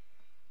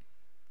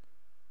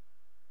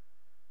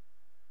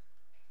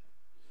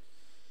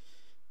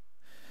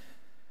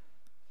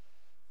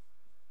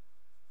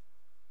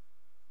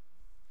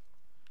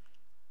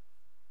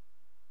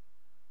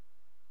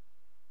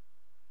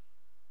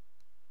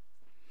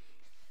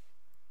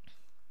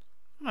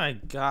 My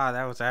god,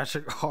 that was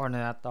actually harder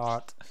than I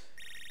thought.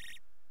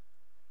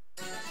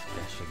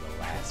 Especially the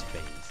last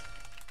phase.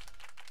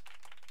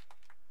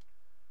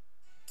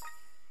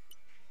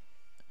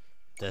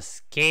 The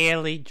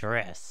scaly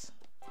dress.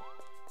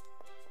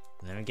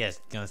 Let me guess,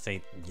 gonna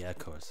say, yeah, of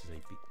course,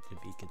 to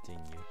be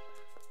continued.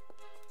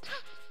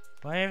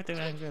 Why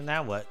everything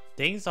now what?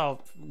 Things are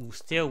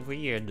still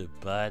weird,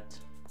 but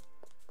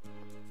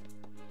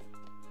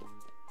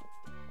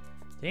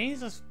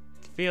things just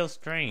feel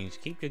strange.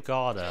 Keep your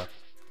guard up.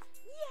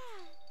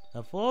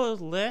 The floor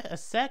was lit a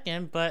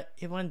second, but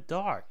it went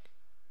dark.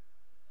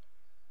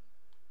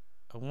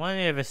 I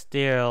wonder if it's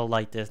still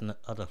like this in the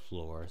other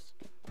floors.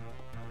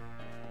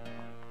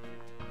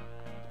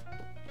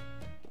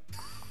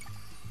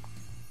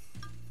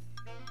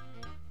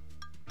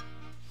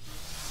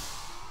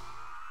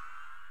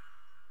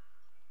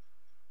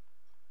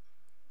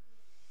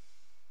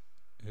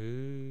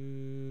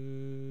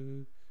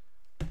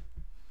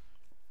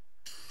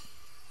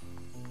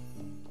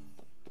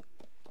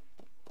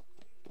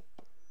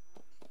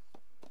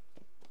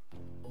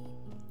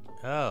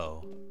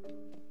 Oh.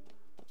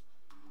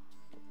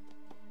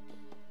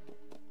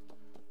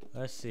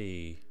 Let's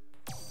see.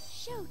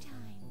 Showtime.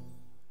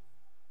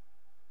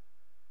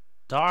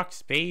 Dark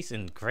space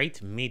and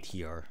great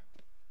meteor.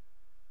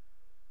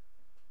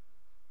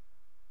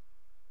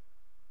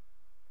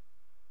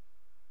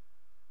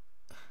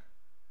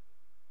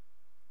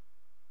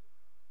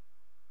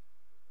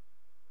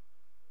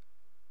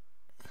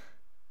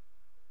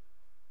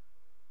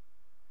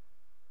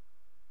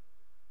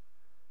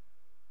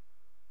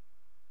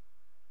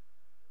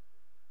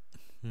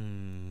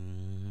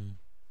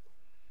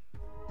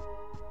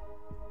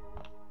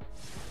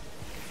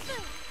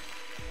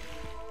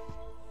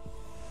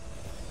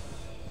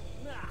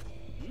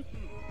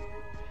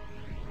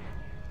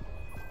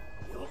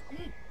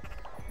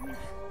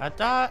 I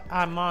thought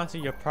I'd monitor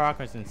your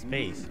progress in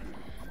space.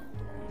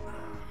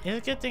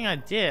 It's a good thing I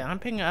did. I'm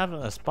picking up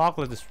a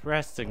Sparklas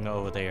distress signal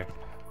over there.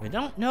 We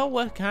don't know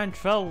what kind of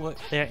trouble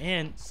they're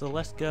in, so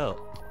let's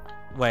go.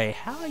 Wait,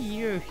 how are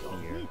you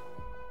here?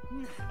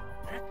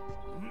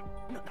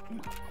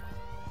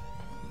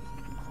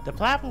 The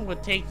platform will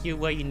take you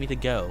where you need to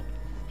go.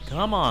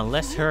 Come on,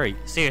 let's hurry.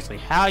 Seriously,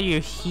 how are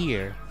you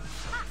here?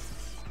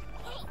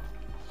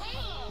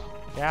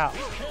 Get out.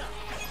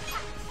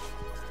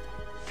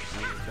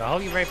 I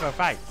hope you're ready for a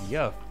fight.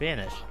 You're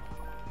finished.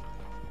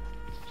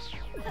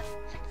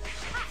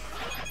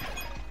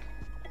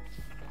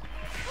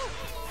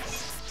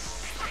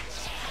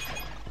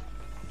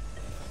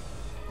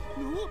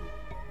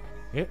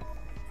 Yep.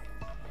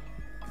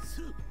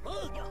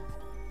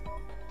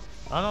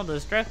 Oh no, the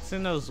distress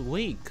signal's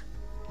weak.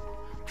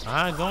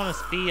 I'm going to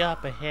speed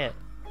up ahead.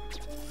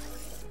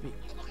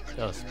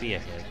 Speed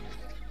ahead.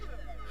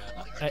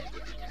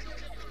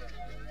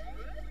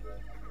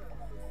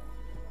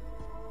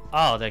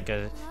 Oh, that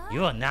goes.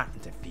 You will not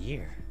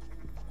interfere.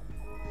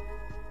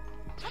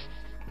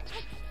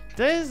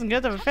 This isn't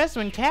good. The professor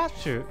been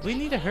captured. We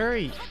need to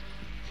hurry.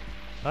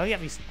 Oh, yeah,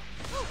 we.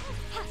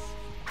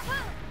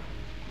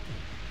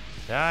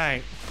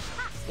 Alright.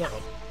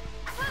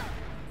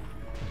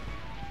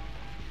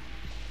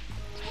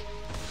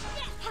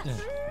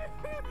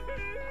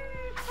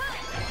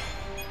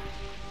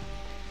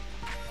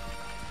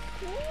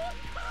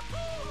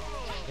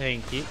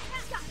 Thank you.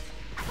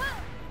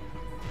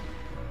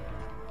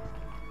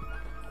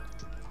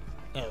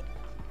 Oh.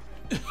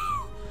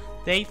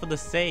 Thank you for the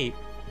save.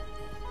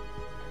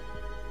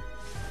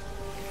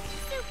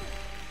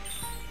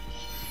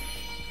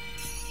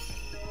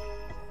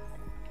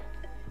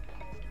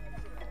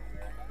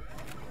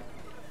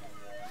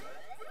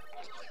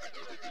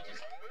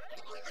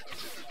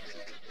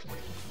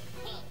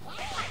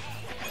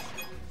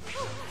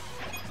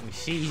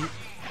 She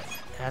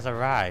has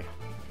arrived.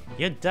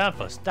 You're done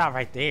for. Stop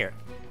right there.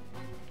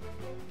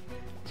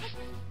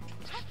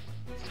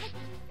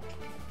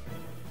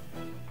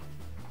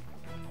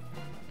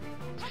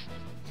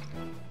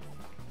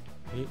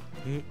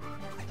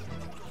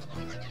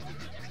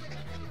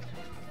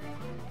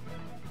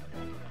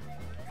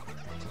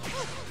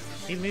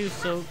 She moves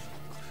so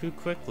too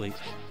quickly.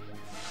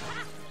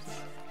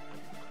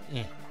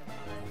 Yeah.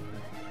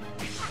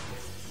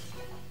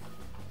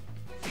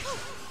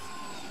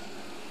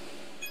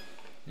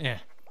 Yeah.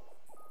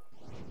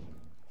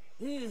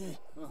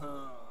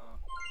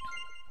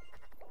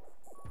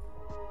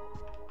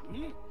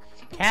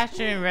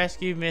 Capture and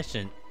rescue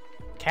mission.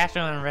 Capture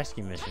and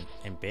rescue mission.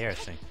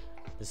 Embarrassing.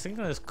 The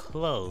signal is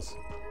closed.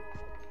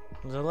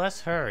 So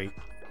let's hurry.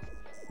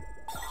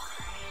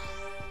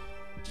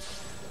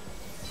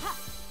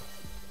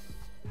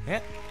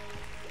 Yep.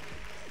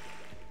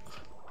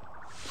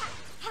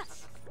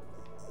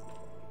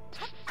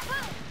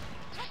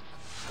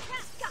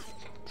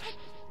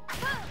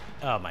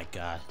 Oh my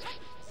god.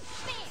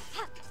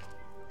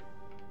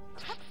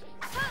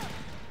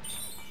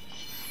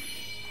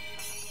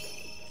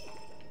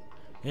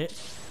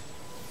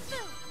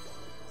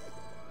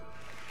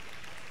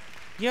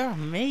 You're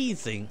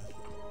amazing.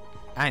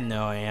 I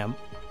know I am.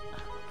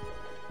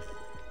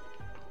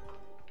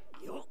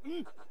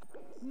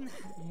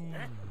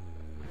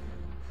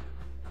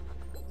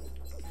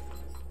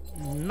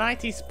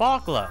 Mighty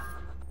Sparklas.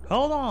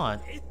 Hold on.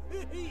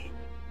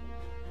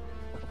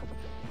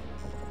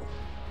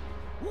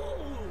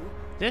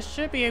 This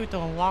should be able to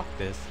unlock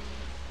this.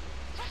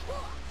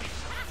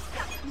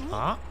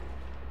 Huh?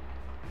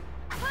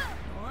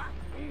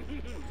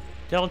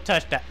 Don't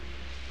touch that.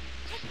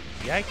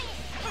 Yikes.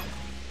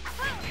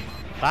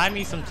 Buy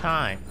me some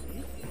time.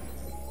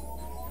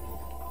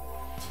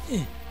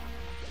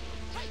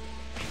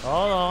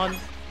 Hold on.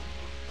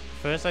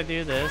 First I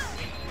do this.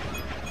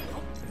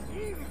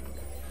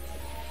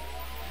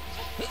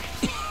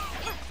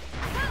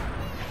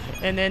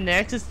 And then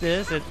next is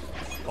this. And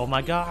oh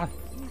my god.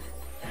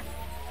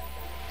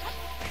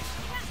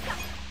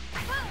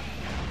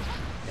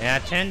 And I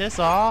turn this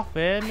off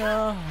and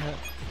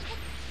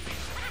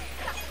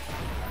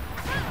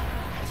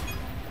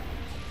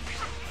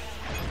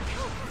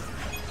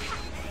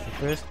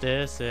first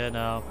this and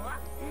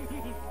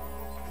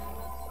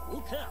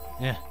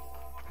yeah.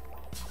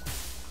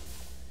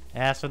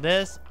 As for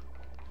this,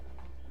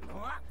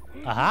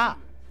 Aha!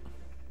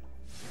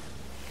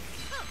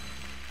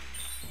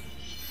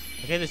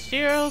 Okay, the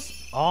cereals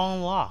all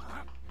unlocked.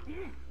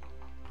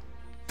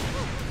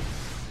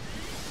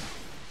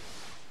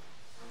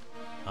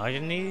 All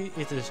you need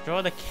is to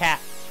destroy the cat.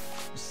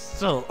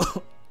 So.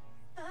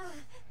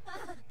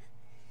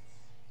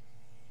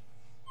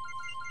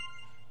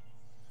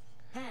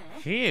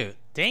 Phew,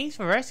 thanks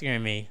for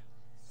rescuing me.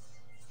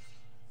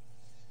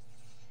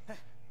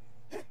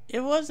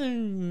 It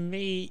wasn't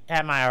me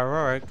at my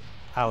heroic,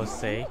 I would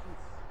say.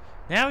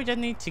 Now we just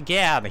need to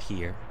get out of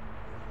here.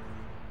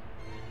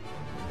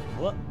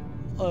 What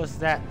was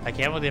that? I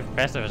can't believe the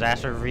professor was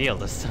actually real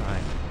this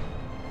time.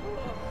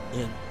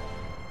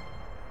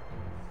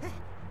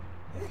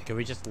 Can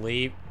we just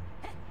leave?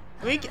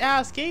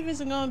 Our escape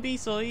isn't gonna be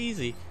so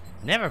easy.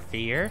 Never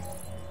fear.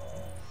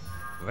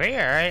 We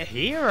are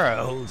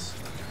heroes.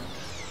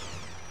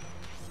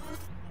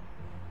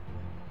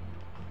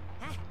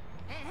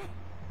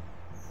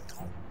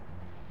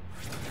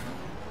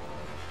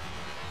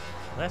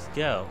 Let's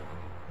go.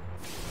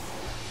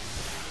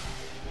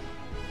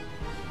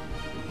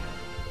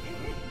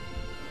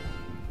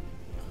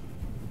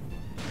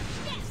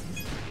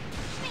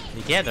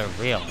 Together,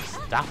 real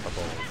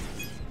unstoppable.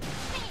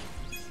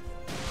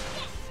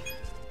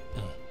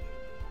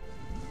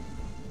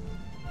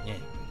 Yeah.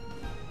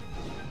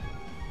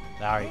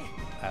 Sorry,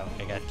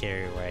 I got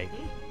carried away.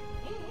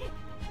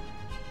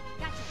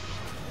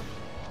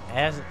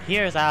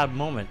 Here's our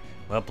moment.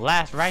 We'll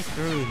blast right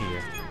through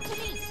here.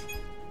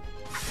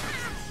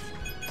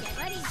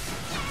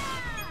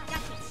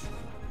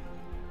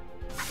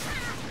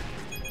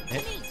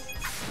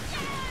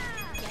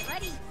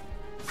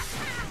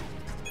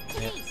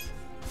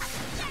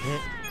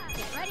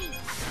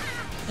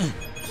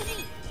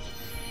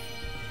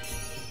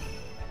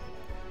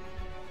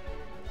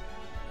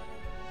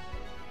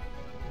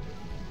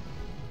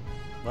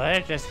 Let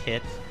it just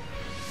hit.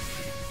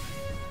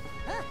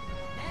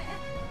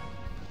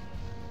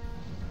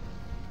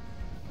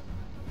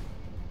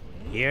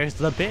 Here's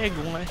the big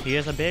one.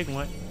 Here's a big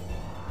one.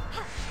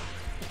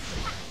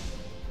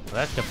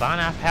 Let's combine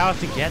our power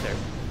together.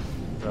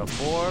 So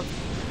 4.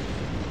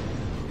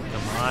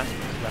 Come on.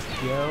 Let's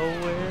go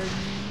in.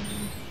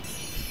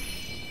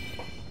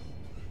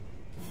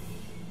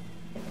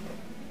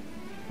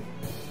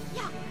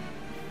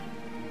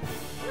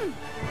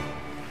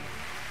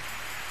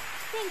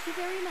 Thank you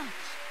very much.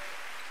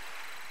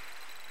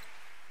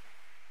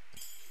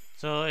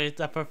 So is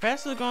the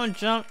professor gonna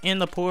jump in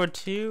the pool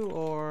too,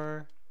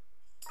 or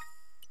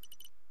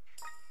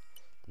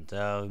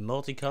the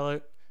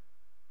multicolored?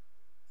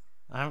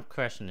 I'm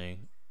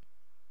questioning.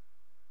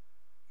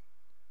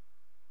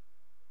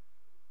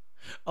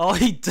 Oh,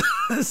 he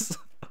does.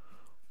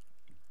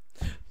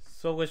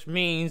 So which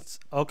means,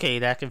 okay,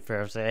 that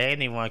confirms that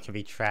anyone can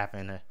be trapped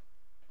in a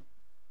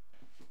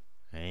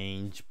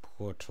range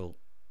portal.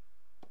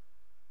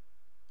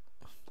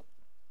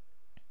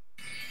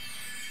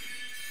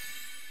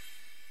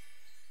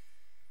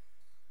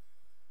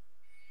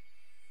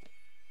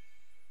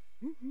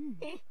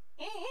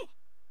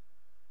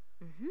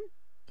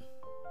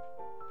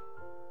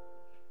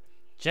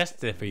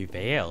 Justice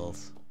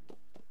prevails.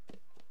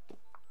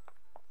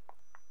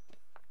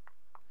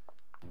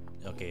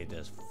 Okay,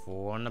 there's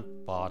 4 on the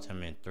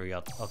bottom and 3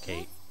 up. Okay.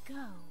 Let's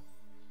go.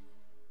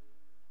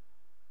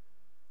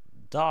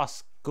 The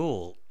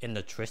school in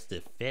the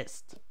twisted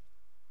fist.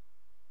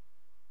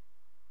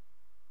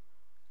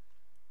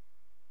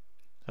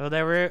 So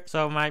there were.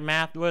 So my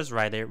math was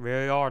right. There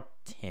really are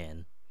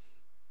 10.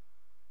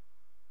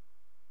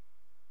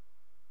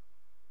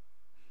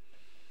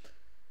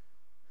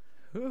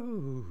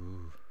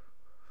 Ooh.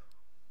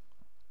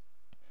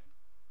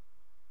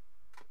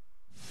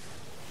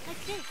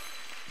 Like this.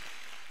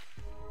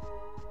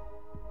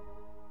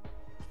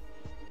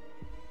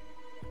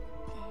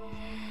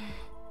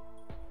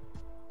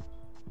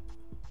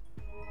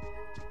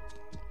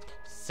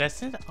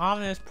 Sense an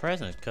ominous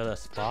presence. Could a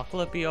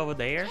Sparklas be over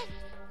there?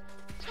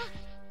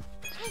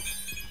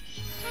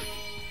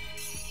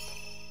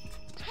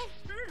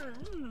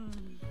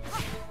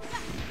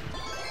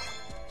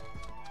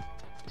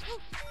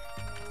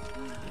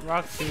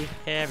 Roxy,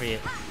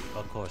 Harriet.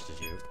 Of course it's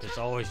you. It's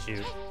always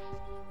you.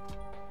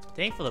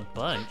 Thanks for the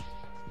bunch.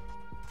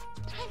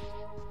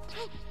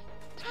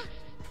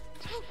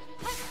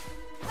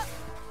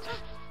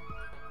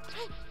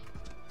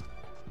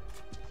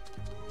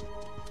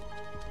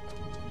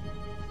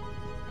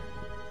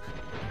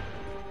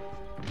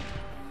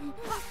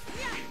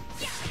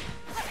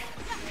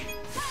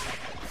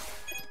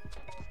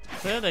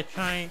 So they're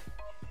trying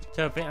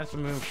to advance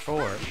and move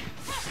forward.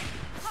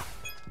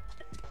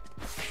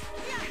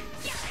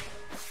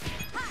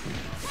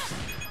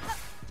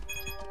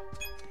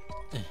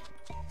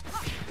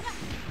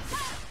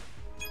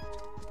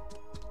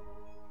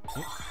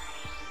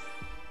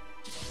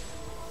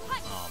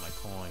 Oh, my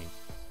coin.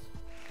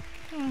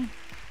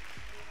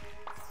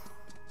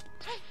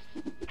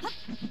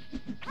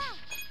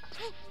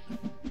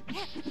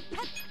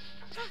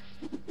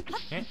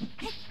 Okay.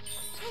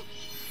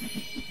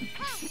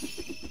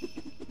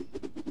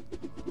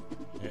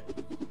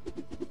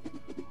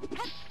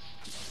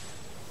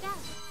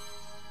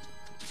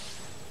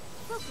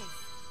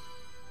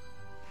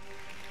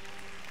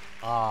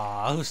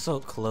 Aw, I was so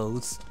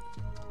close.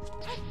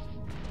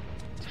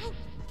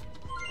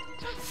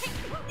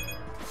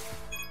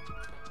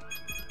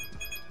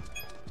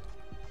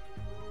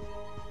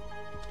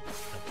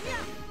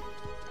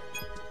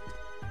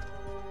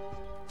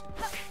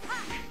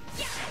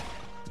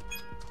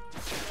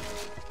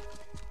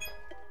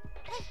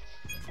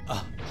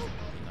 Oh,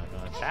 you're not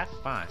gonna attack?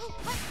 Fine.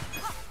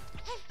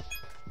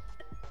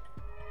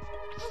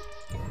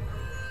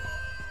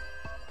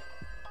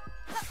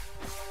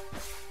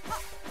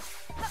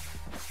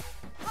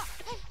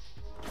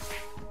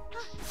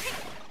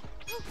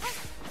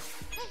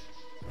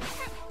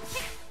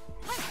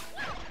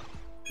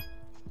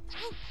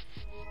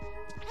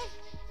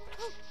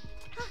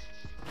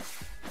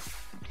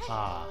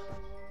 Ah.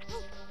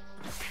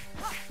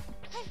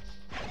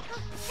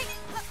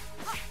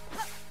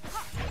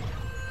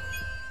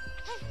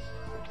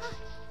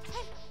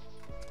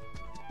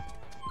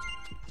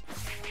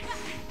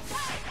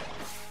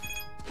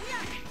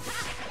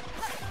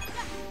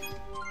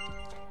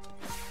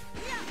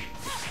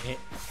 Eh.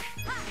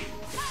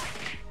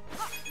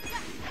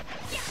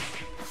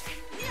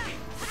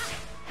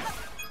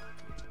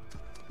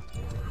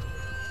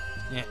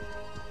 Yeah.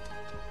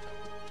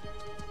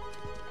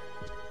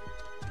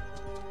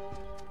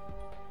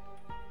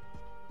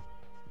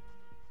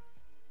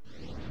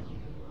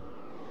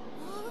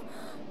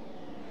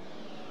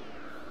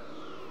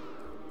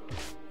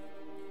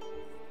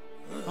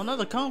 Oh no,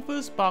 the Kung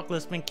Fu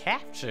Sparklas been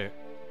captured.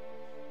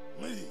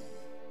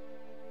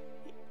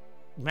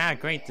 Man,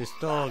 great to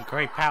store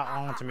great power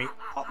onto me.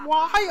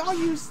 Why are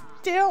you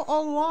still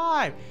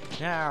alive?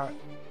 Now.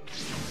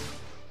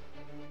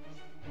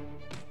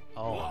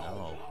 Oh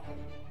no.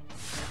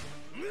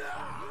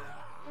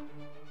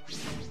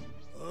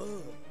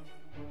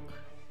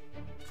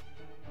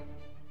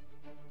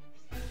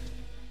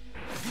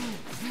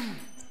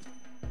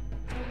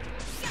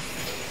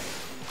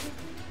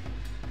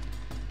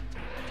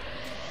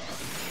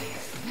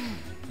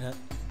 Yep.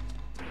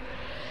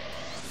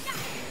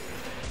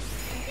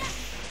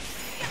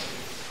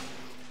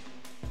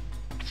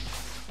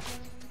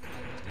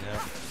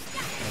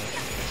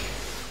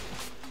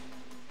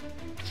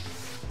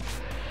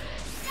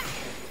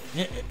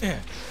 Yeah.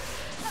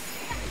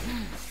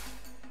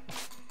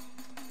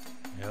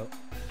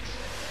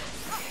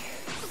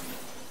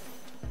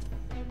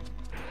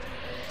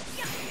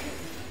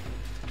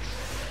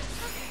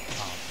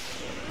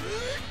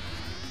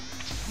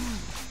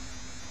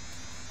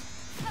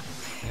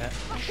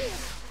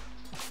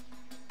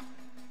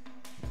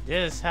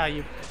 This is how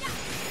you.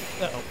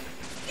 Uh-oh.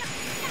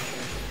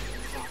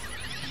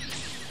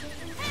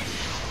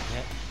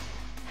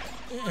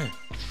 Yeah.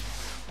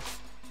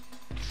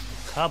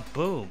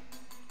 Kaboom.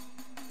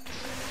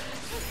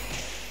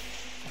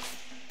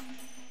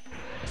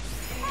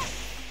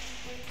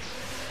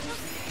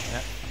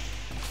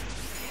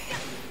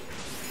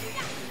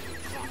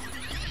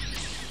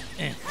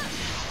 Yep.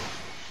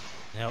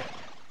 Nope.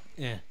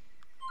 Yeah.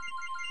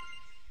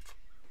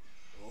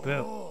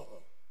 Boom.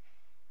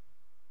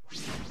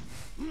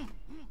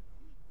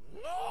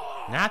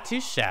 Not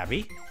too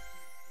shabby.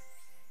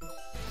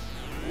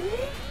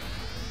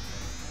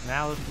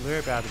 Now let's worry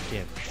about it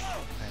again.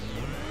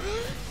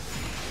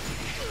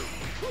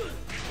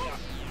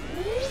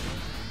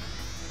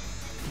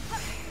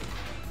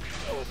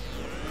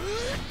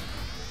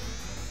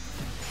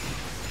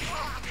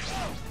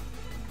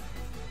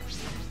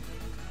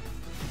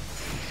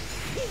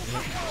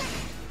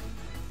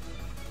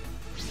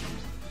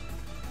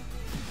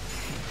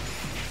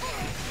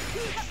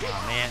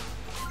 Oh man.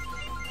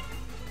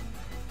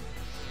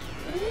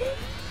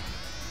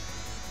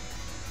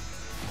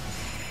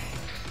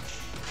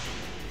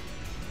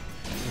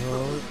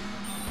 Oh.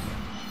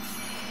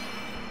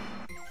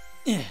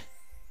 Yeah.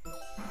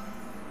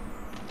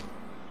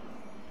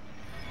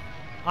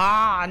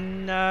 Ah,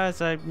 no,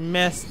 I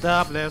messed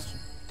up. There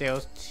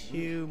was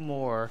two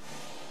more.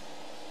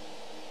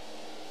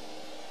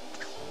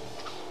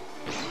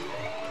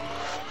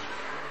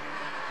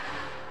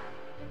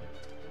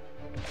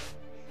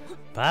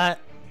 But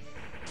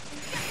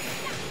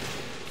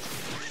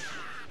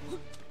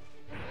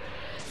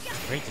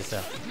break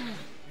yourself.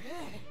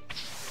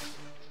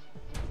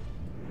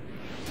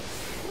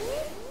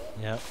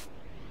 Yep.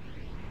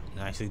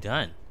 Nicely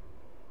done.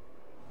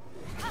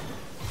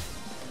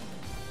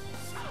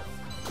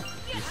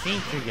 You seem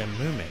through your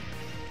movement.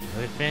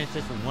 Let it finish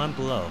this with one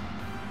blow.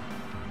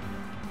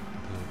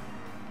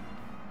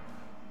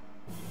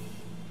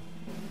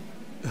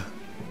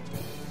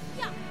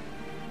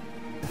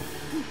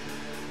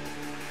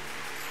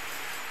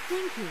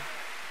 Thank you.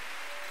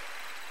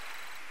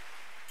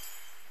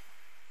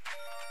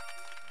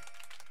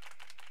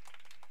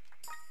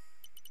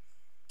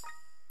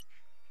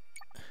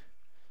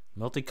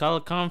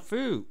 Multicolored Kung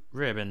Fu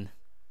ribbon.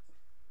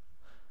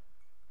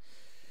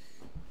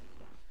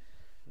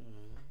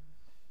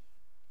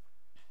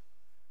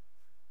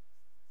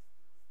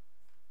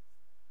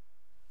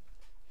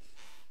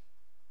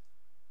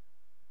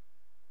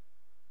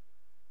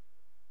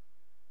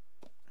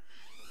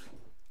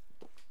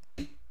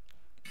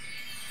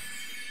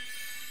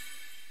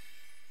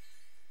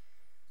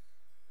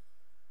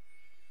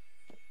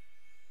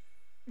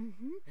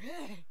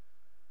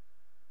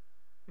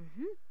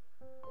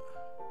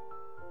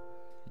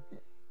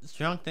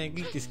 Strong thing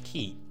you just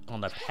keep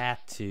on the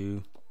path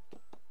to.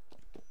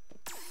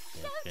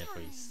 That's what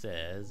he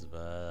says, but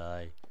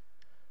I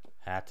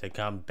had to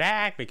come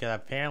back because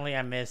apparently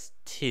I missed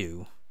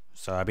 2.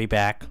 So I'll be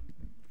back.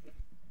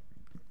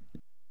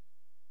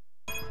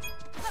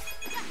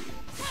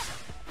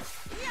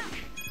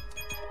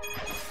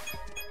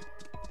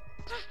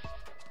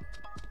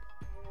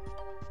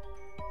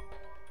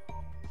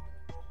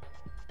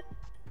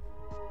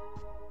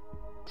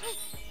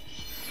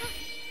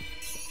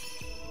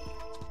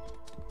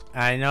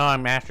 I know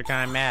I'm actually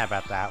kind of mad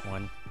about that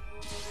one.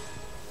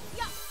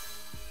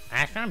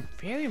 Actually, I'm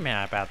very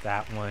mad about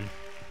that one.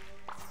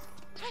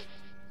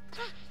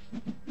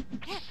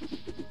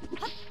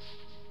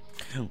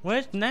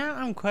 Which now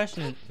I'm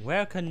questioning,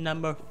 where could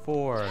number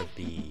 4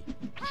 be?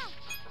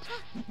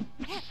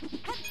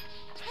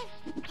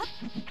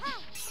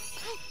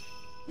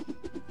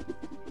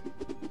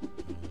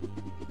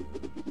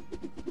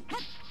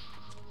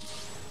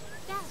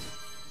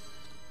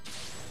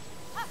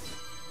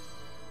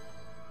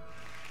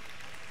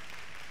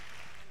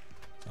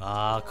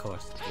 Ah, of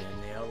course, again,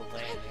 the old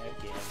lady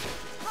again.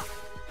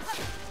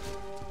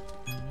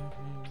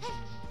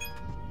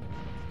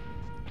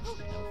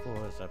 Number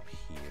 4 is up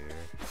here.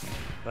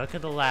 What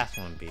could the last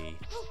one be?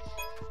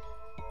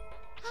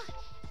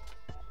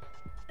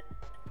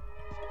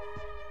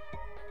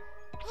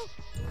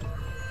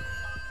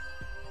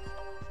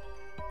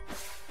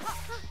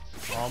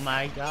 Oh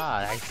my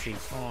god, I see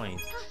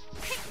coins.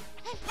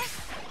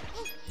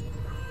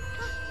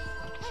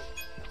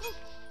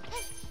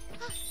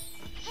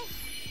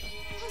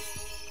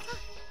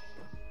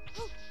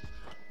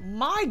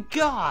 My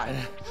god!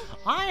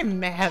 I am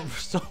mad,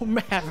 so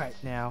mad right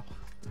now.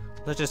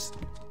 Let me just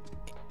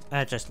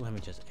exit. Let me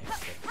just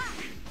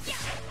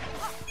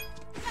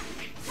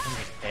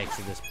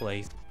exit this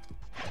place.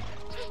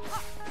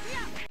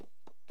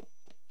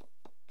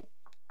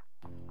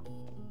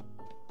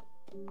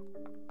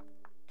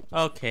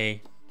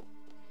 Okay.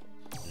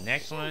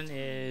 Next one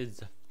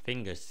is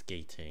finger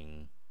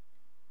skating.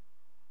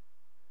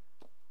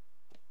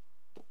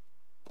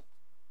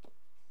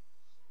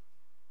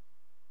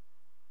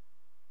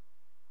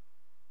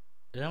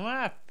 You know what?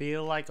 I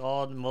feel like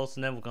most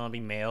of them were gonna be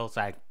males,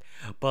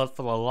 but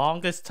for the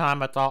longest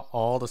time I thought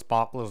all the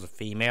Sparklas were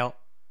female.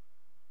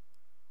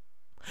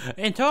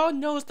 Until I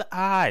noticed the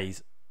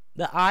eyes.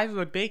 The eyes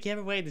were big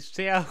every to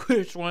see out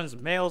which one's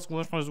males,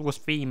 which one was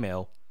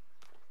female.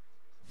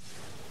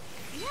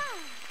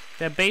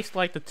 They're based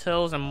like the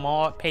Tails and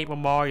Paper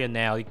Mario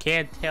now. You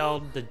can't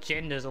tell the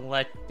genders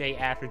unless they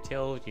actually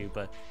tell you,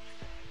 but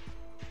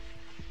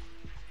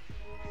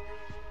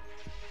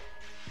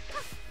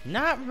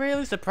not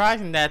really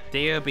surprising that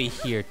they'll be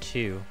here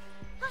too.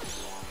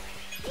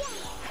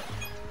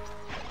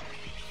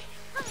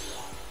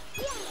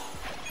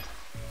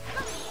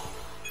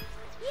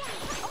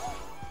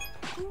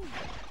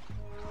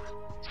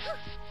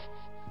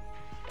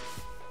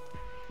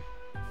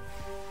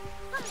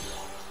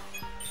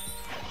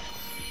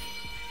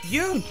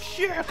 You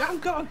jerk! I'm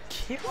gonna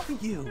kill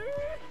you!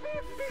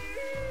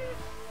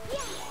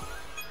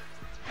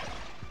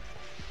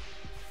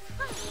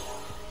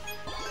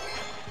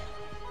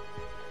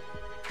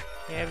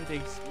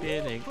 Everything's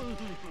spinning.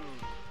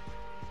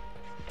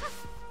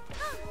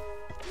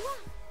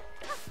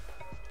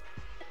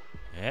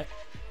 Yeah.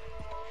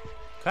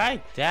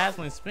 Quite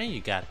dazzling spin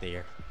you got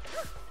there.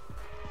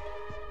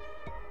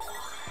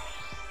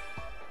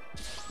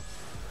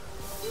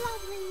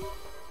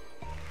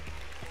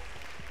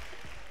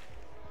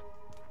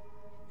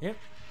 Yep.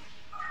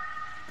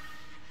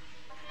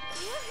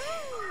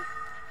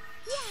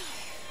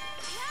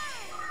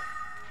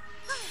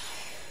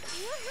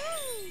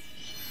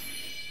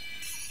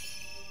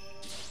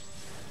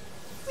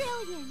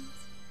 Brilliant.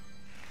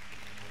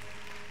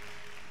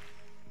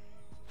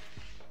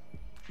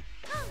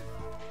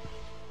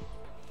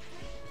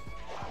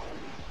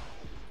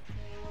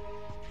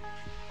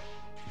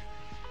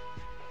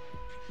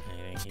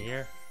 Anything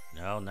here?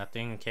 No,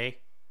 nothing. Okay.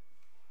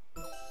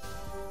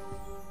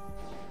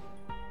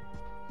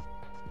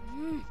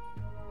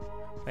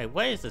 Wait,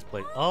 what is this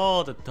place?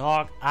 Oh, the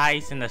dark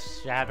ice and the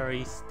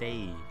shadowy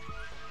stage.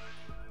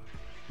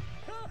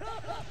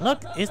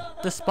 Look, it's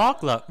the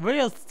Sparklas.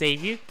 Real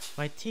save you.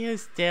 My dear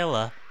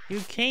Stella, you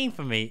came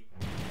for me.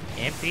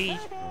 And Peach.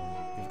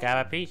 You've got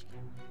my Peach.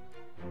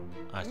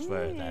 I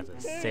swear that's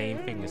the same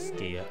finger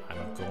skier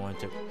I'm going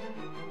to...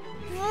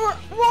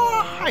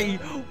 Why?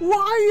 Why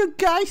are you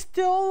guys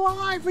still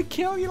alive? We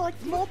killed you like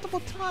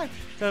multiple times.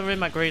 Cause we're in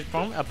my greatest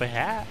form up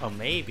ahead, or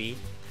maybe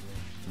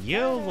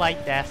you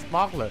like that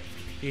Sparklas.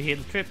 You here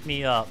to trip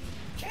me up.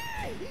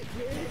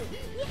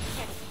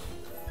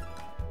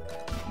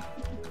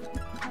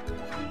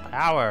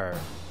 Power.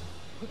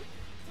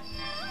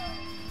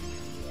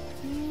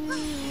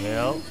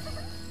 Help.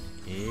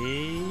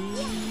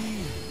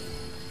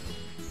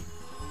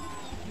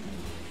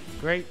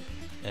 Great.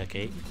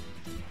 Okay.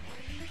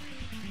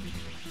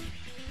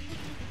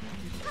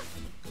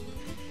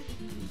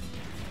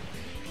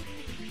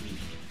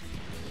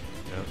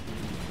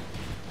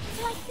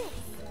 Like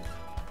this.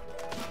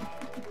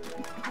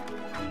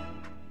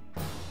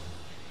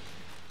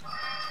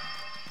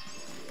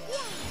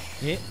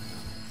 Yeah.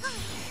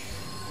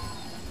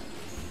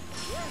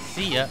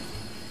 See ya.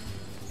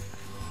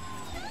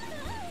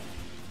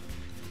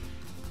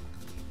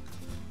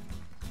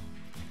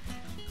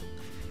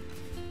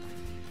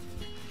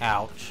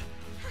 Ouch.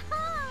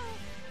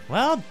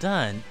 Well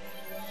done.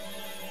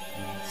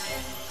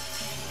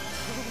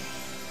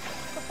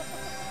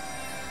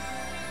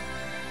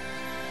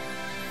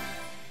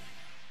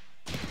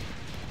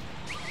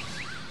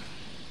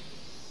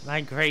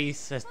 My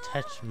grace has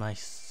touched my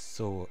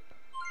sword.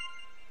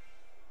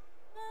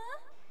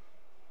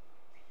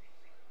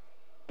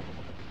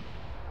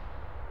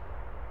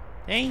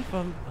 Thank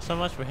you so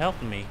much for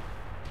helping me.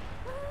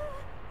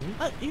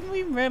 Even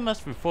we really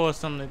must force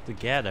something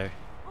together.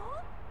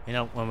 You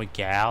know, when we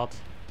get out.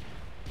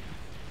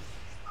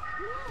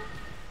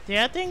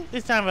 Yeah, I think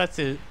it's time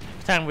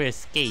we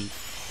escape.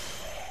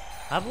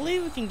 I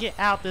believe we can get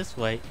out this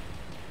way.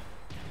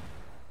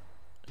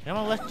 Come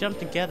on, let's jump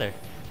together.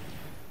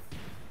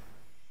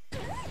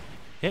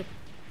 Yep.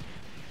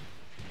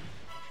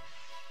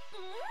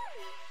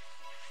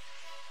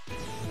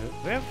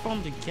 We're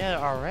from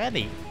together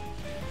already.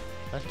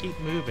 Let's keep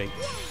moving.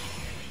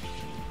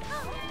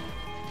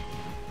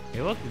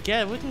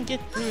 Yeah, we can get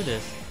through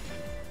this.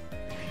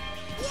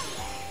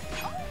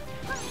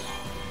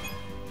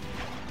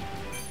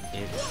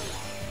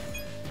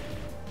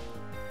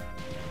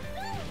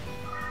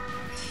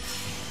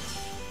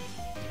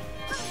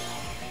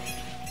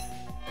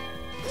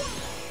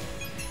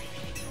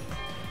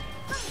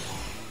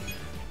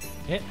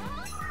 Hit.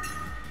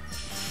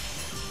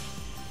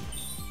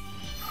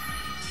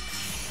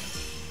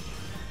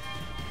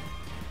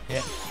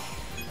 Hit.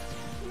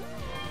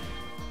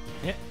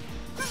 Hit.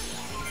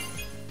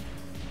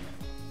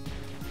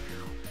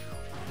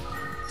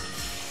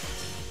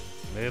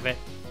 Move it.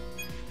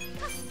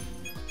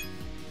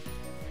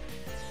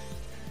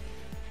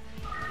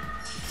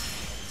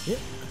 Hit.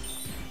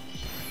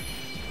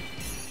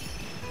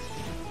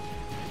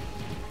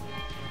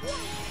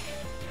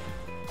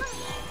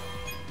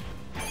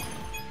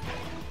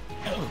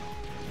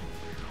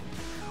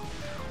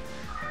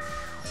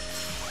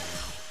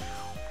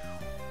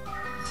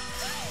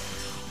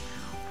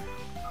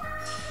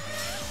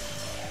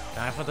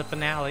 Time for the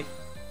finale.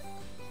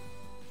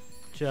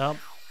 Jump.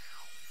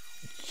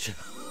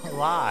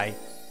 Fly.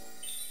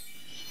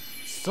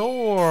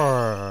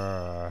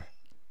 Soar.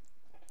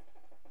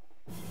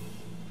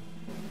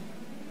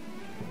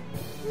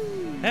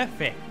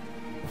 Perfect.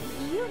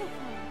 Beautiful.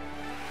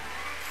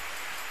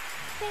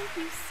 Thank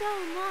you so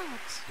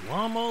much.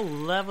 One more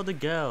level to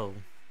go.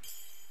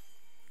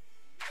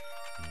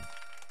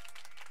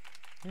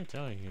 I'm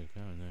telling you,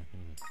 coming there.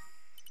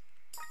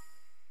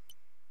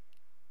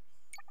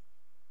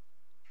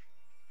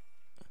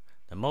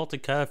 The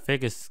multicolored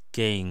figure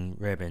skating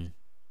ribbon.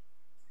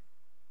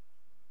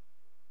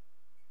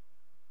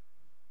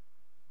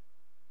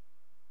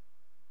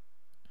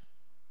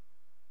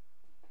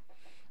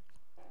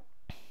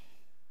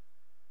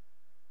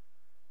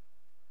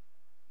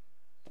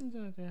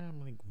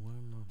 I'm like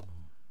one more.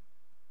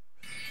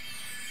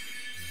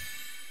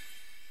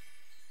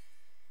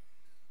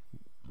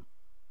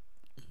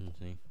 Let's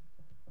see.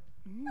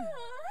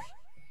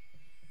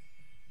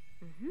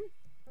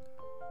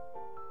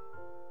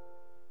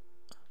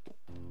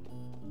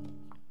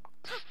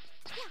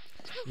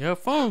 Your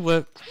phone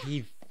would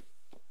be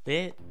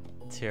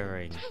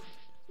bittering.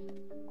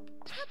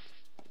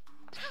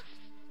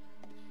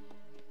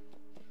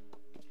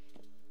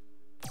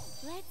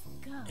 Let's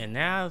go. And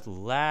now the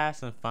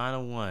last and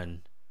final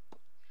one.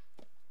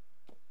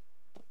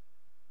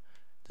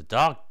 The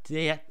dark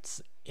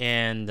depths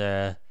and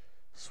the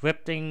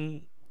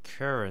swifting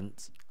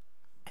currents.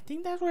 I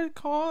think that's what it's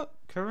called.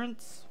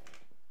 Currents.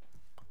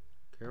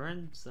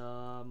 Currents.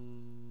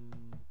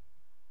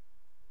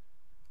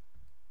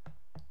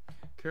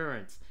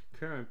 Currents.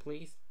 Current.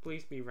 Please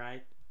be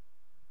right.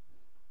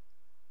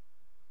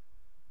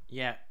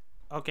 Yeah.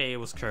 Okay, it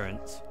was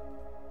currents.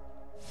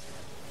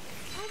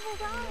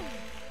 Hold on.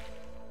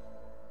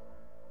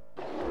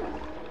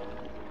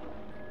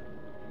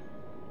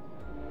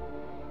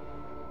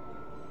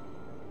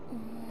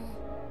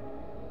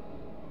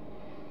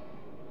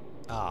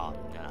 Oh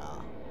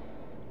no.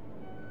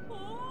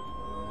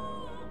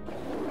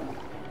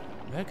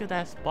 Where could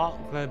that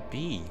Sparklas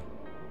be?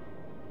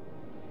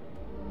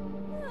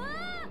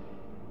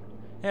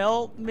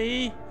 Help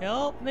me!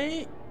 Help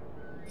me!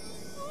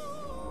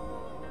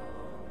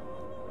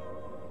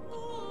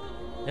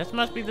 This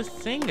must be the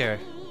singer.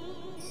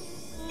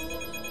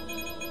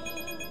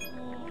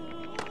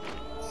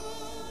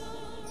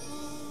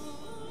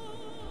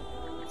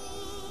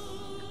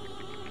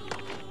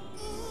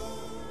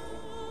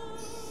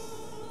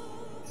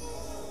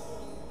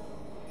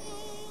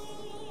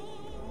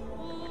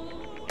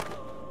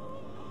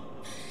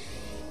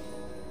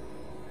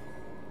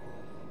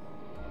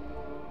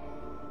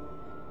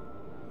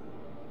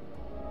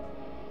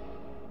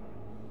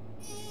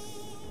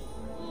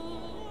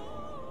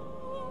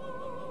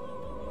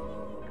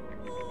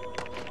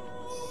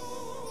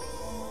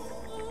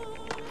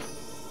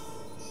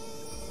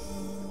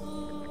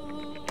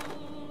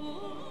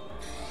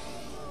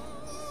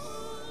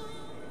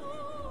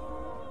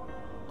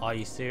 Are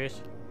you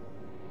serious?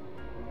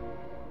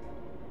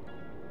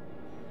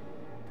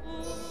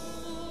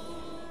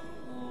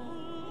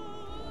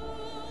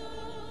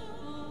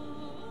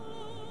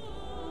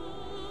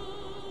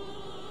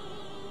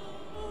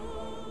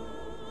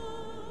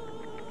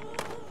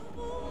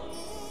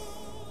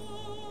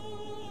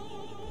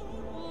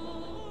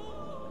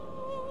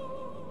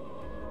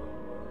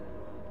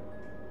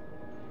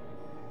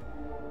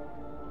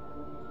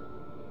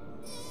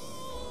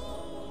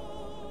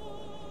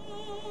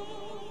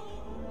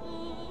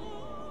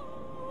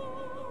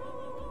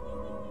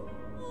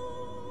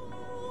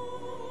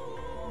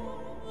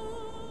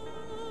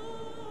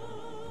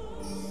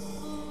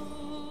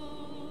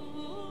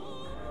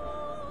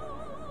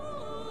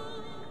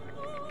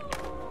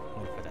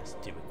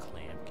 Stupid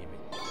clam, give me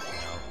no.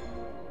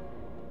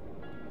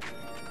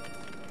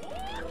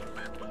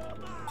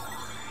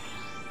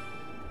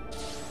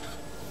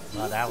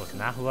 Well, that was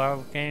not who I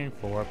was going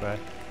for, but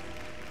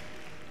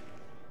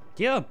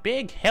you're a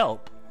big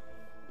help.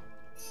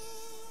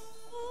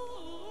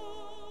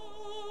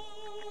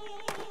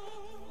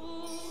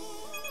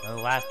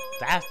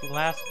 That's the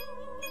last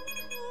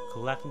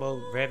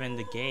collectible ribbon in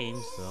the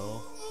game,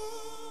 so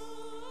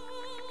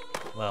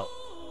well,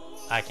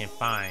 I can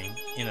find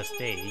in a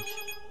stage.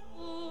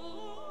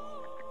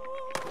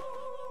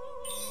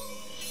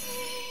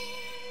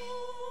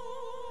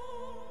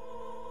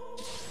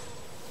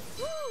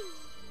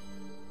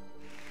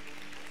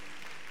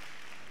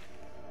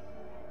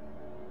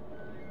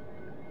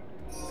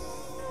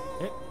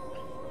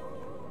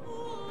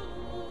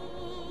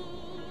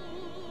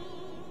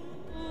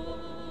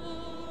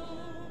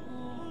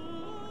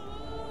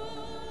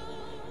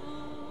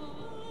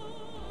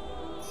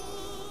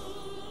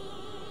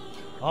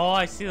 Oh,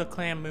 I see the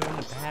clam moving in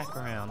the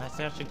background. That's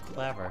actually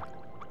clever.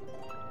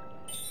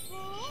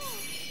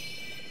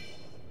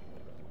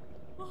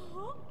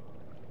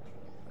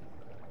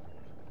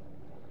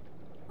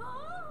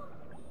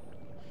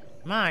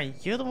 My,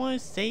 you're the one who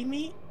saved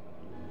me?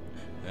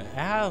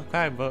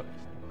 But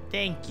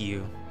thank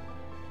you.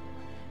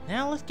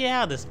 Now let's get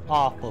out of this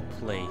awful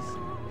place.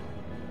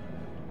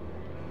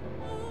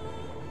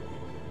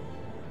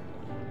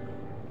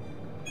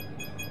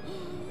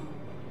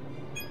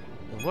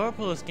 The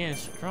whirlpool is getting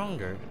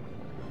stronger.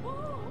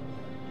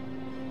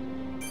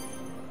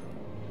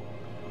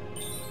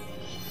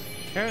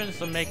 Currents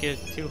will make it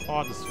too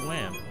hard to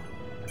swim.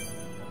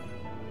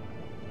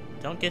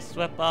 Don't get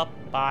swept up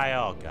by,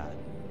 oh god.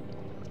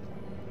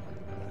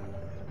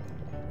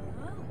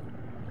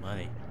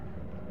 Money.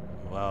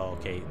 Well,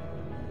 okay.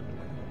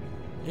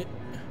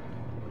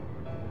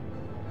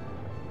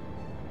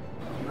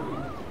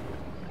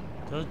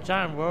 The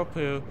giant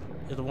whirlpool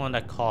is the one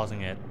that's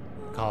causing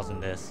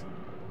this.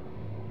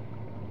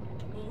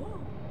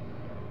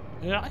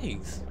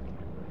 Yikes.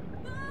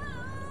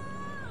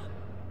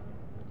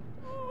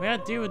 We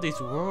gotta deal with these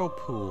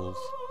whirlpools.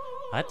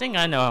 I think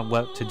I know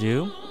what to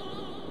do.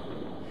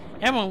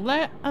 Everyone,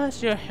 let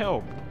us your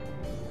help.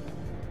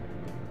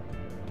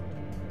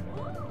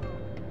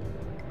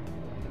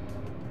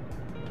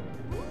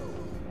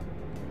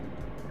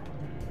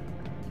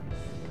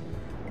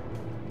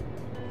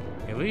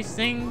 If we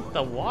sing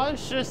the water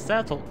should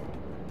settle.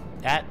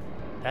 That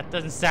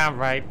doesn't sound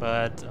right,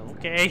 but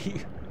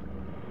okay.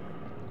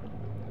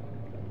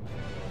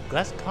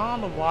 Let's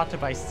calm the water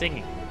by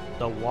singing.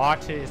 The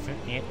water is an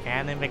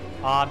inanimate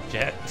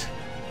object.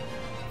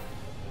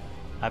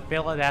 I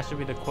feel like that should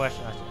be the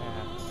question I should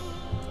ask.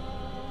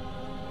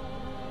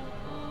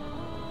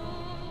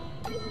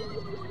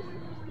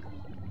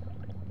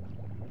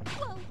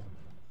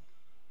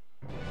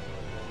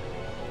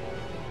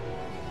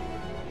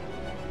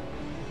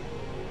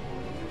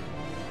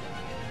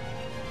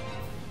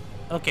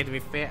 Okay, to be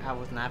fair, I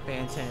was not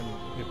paying attention.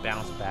 We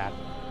bounced back.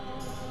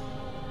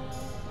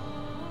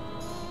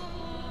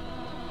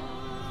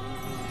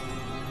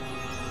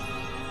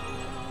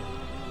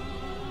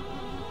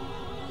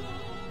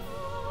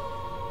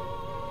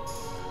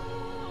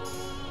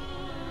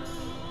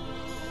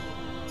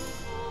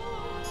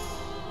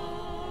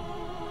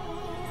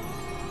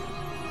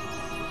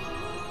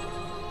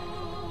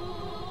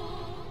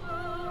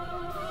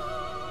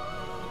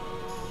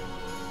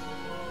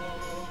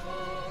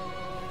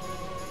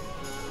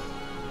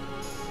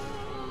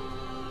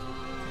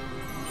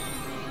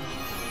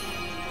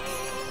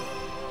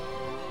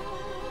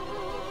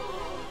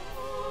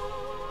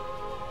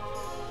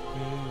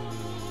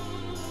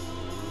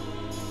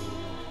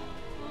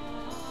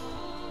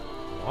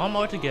 One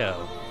more to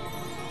go.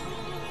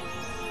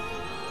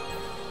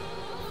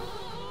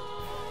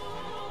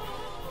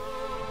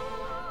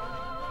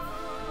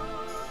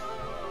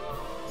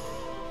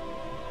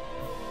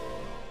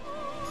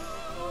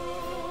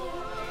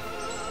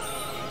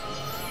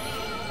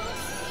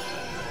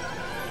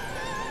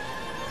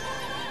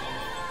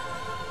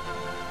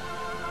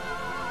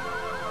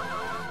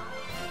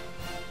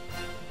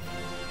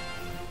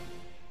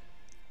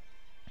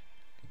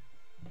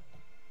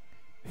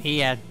 He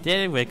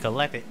did it. We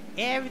collected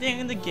everything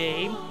in the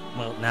game.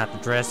 Well, not the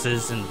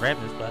dresses and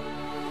ribbons, but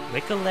we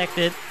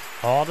collected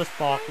all the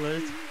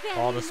sparklers,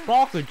 all the Very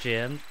sparkler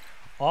gems,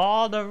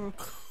 all the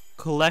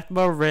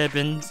collectible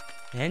ribbons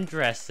and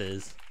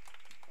dresses.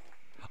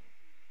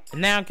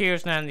 And now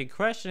here's not any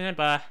question,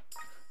 but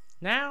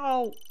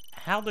now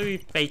how do we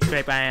face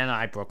Grape and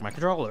I broke my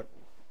controller?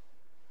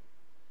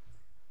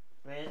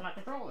 Where's my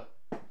controller?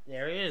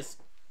 There it is.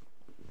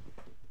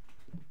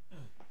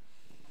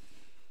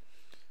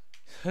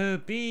 To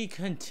be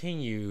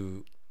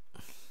continued.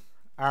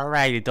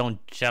 Alrighty,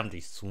 don't jump,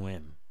 they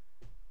swim.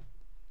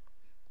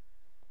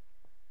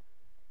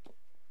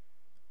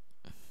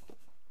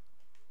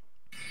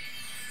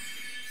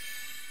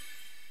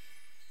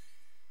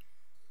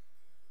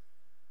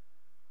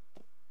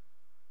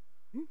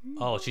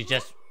 Oh, she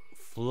just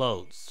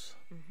floats.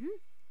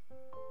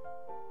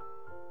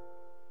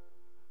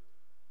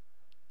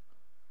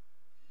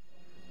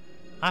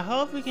 I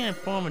hope we can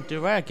form a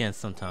duet again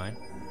sometime.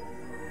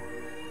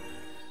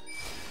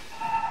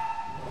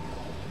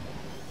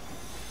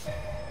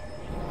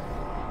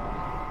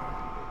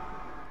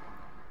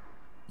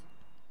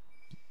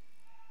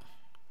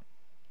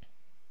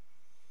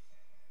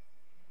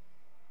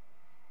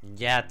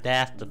 Yeah,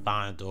 that's the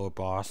final door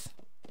boss.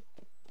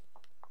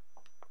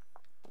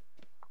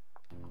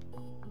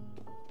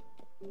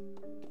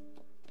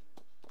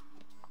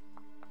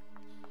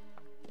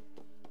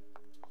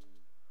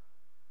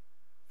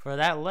 For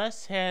that,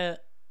 let's head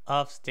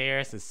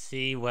upstairs to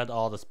see where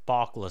all the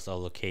Sparklas are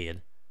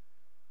located.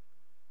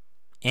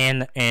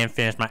 And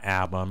finish my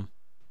album.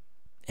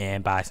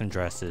 And buy some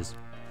dresses.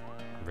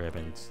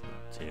 Ribbons,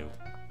 too.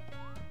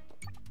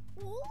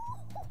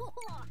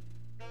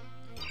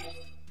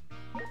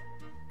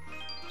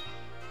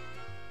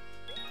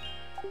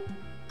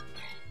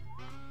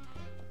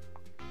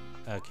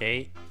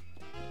 Okay.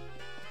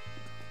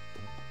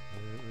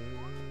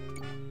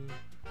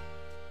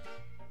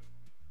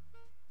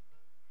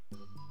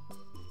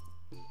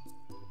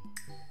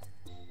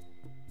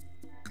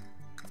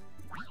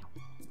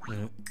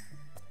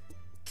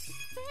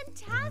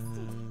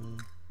 Fantastic.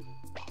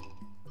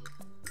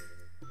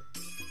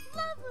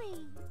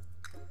 Lovely.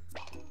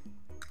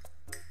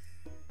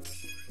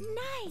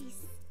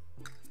 Nice.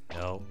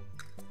 No.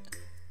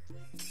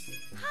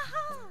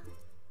 Haha.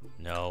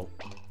 No.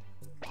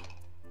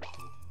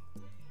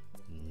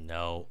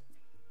 No.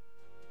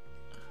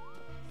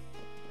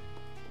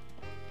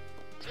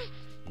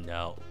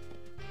 No.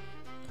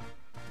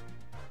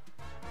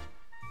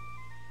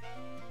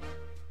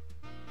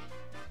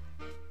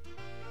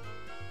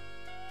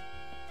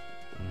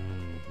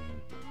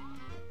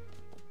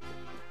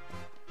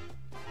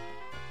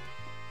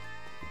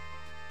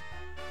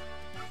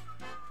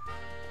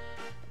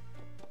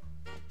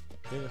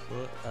 Good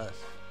for us.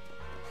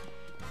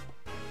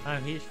 I'm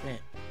a huge fan.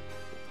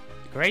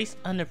 Grace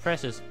under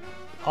pressure is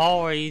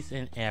always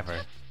and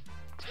ever.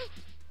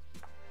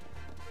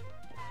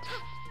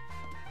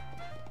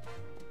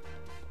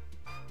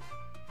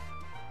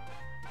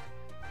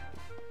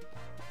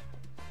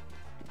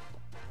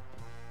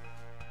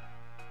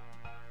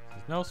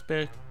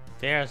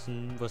 There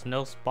was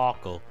no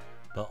sparkle,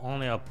 but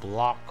only a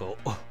blockle.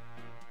 Oh.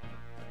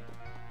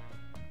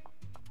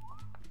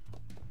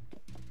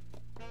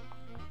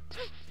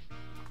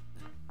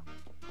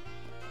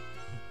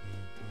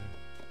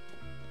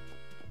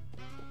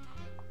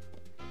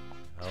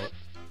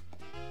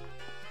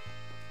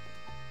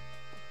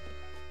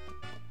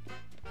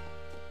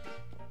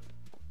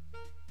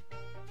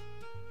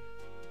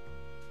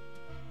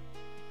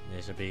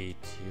 There should be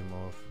 2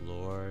 more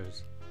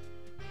floors.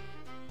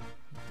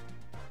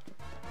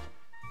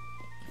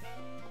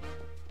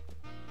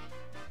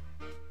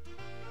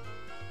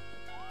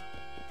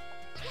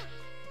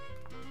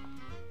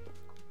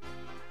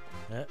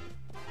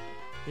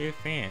 You're a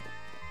fan.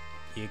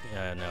 You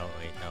no,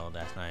 wait, no,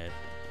 that's not it.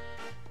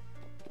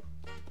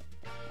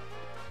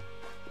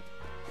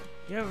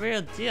 You're a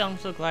real deal. I'm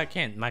so glad I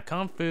can. My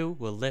kung fu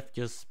will lift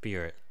your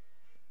spirit.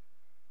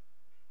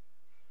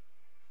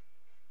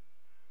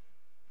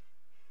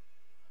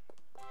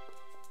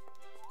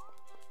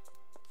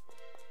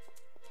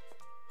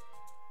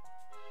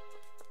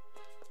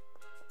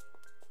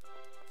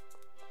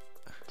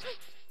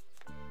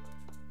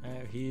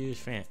 I'm a huge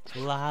fan.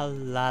 La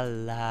la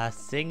la.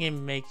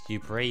 Singing makes you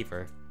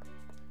braver.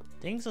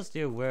 Things are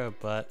still weird,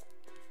 but.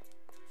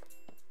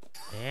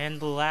 And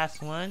the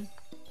last one.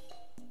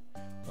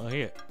 Oh,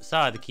 here.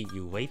 Sorry to keep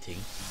you waiting.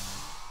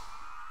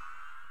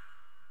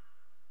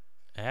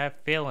 I have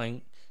a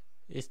feeling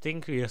it's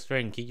things for your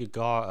strength. Keep your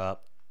guard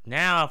up.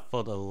 Now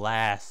for the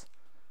last.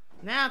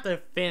 Now to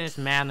finish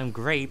Madam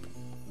Grape.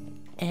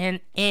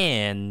 And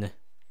end.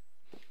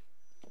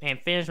 And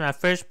finish my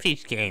first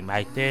Peach game.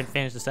 I didn't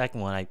finish the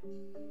second one. I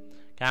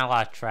kind of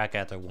lost track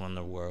after one of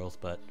the worlds,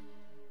 but.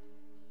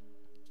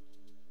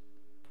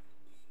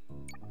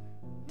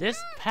 This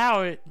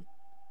power.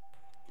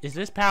 Is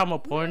this power more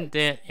important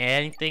than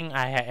anything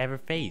I have ever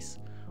faced?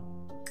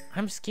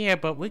 I'm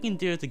scared, but we can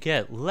do it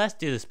together. Let's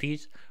do this,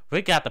 Peach.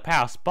 We got the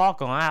power of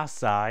Sparkle on our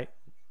side.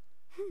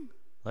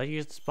 Let's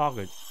use the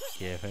Sparkle.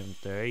 Give him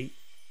 30.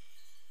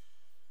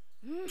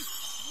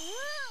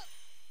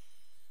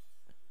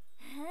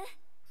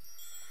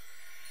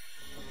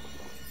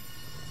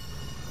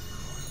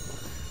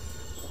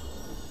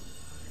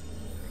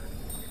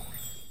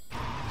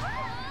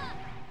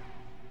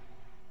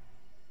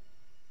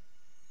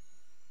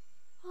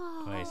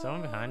 Wait,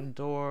 someone behind the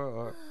door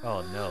or...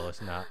 Oh, no,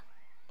 it's not.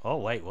 Oh,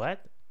 wait,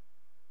 what?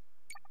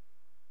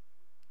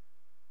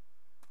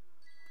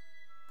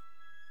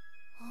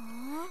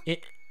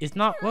 It's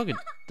not working.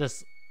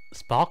 Does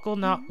Sparkle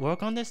not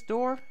work on this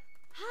door?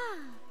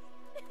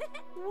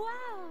 Wow.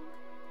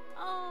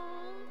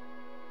 Oh.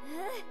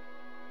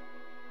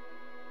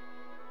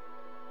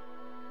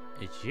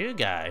 It's you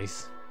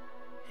guys.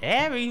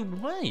 Every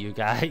one of you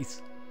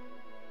guys.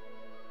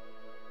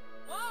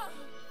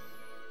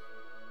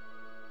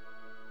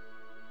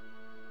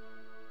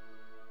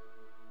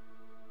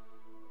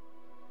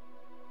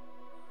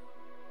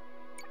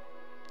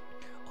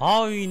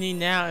 All you need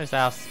now is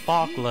our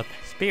Sparkler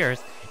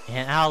spirits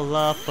and our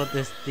love for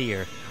this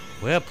deer.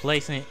 We're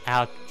placing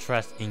our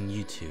trust in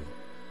you two.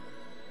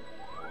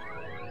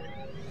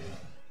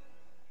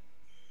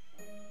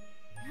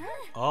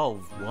 Oh,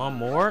 one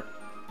more?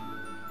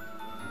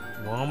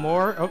 One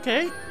more?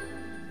 Okay.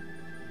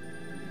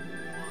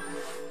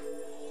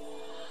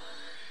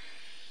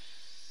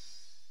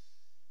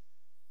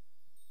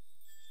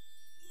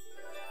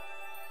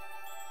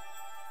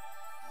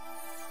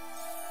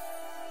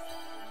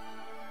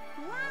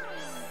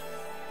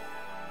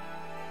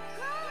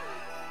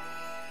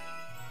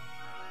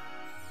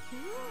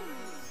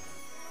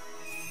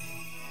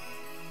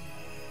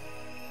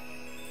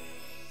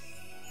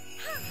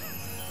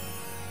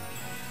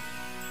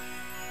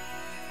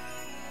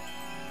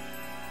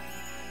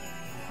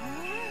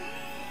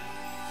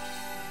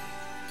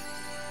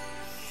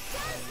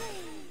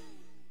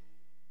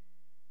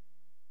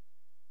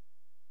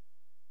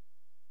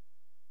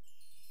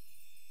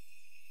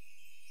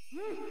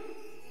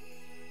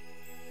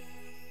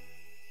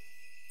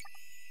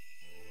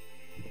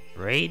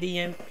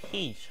 Radiant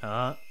Peach,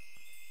 huh?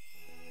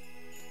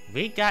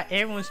 We got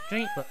everyone's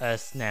drink for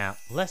us now.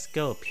 Let's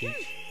go,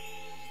 Peach.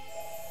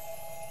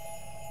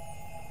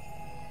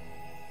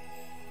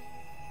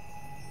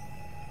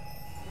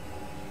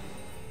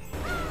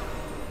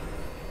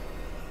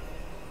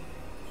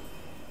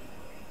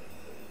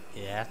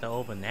 It has to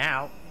open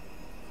now.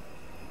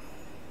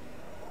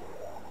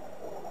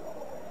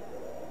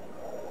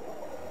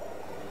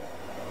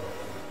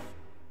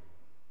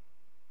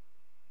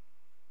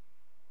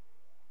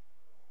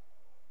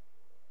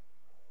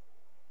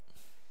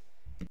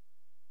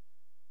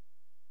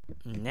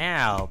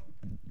 Now,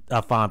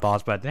 a fine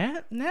boss, but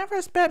never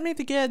expect me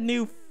to get a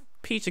new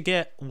Peach to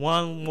get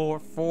one more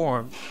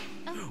form,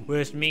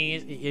 which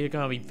means it's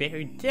gonna be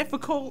very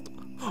difficult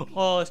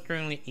or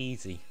extremely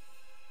easy.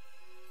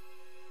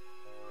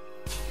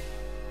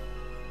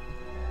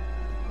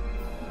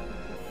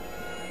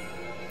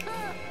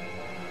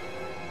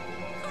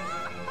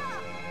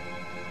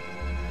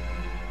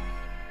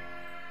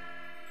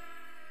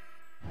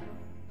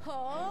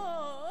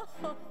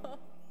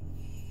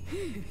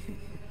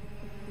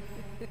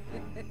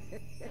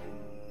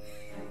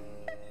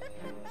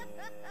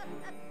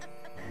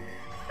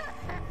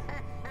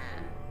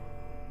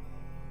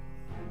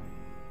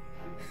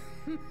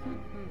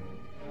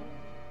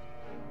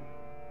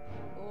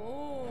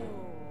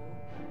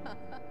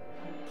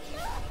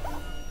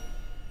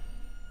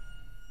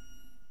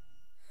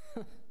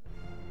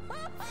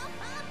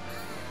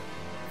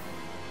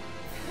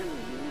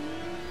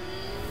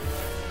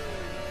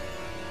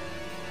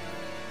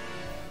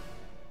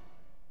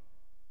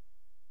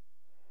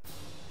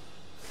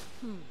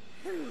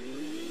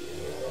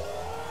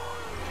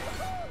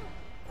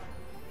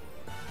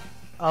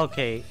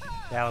 Okay,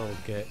 that was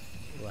a good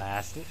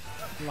last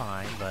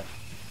line, but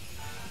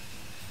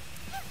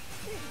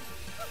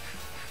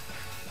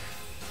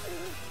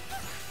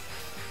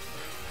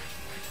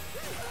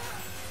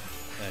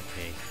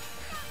okay.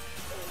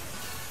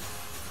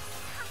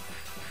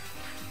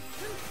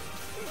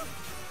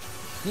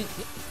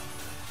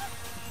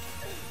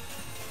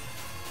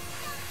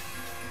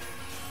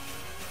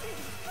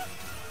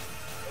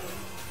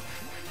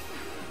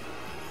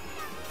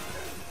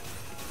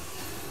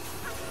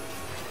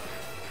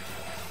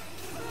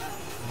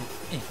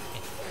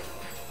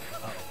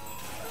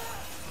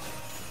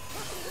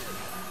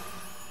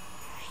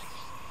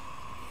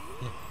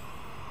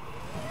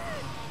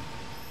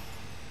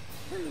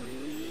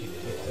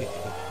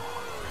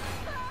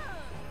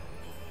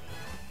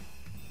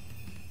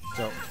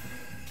 So,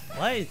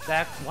 what is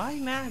that? Why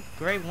man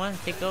Grape want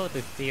to take over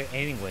the theater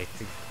anyway?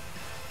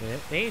 Did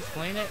they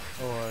explain it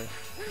or?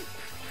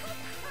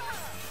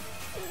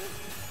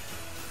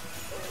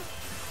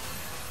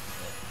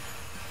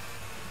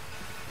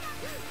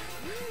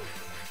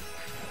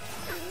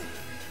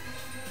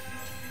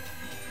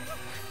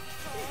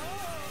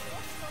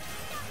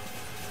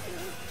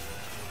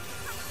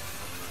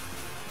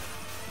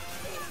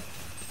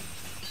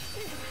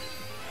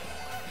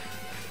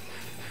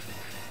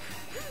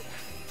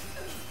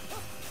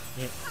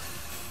 Yeah.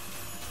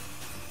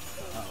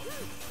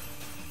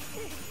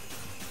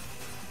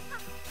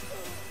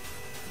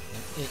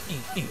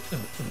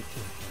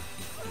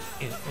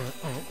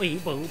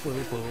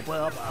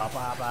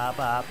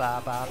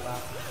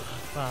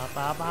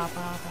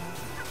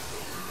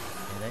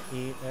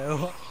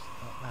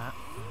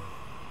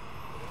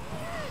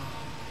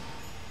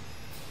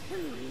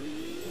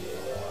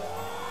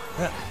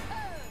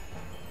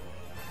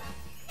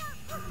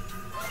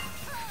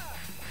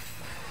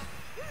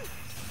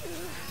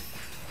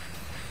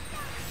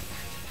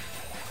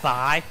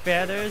 5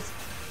 feathers?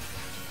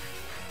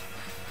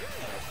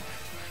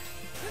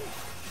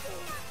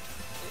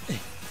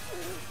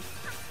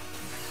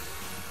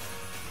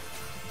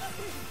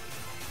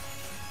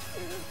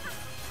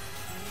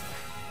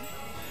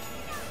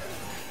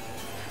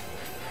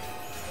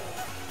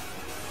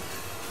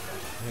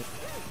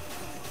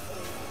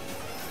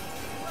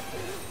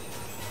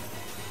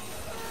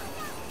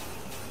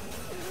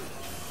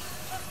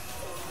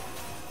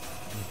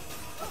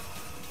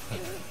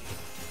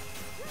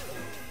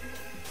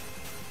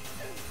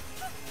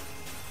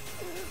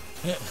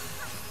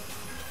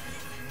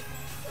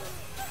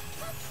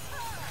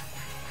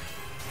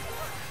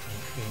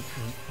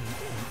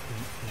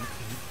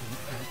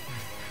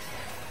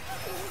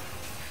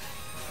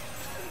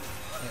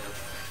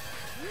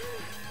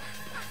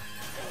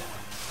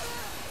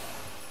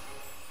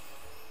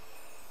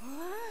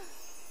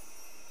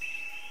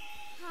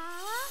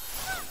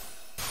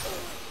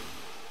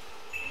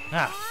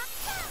 Ah.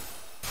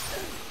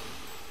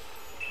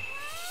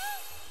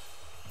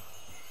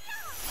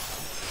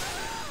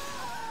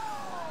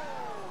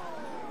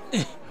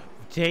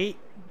 Jay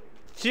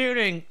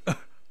shooting.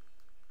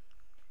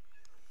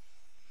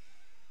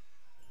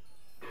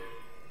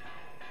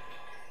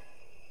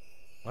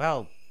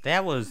 Well,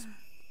 that was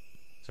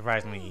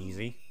surprisingly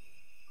easy.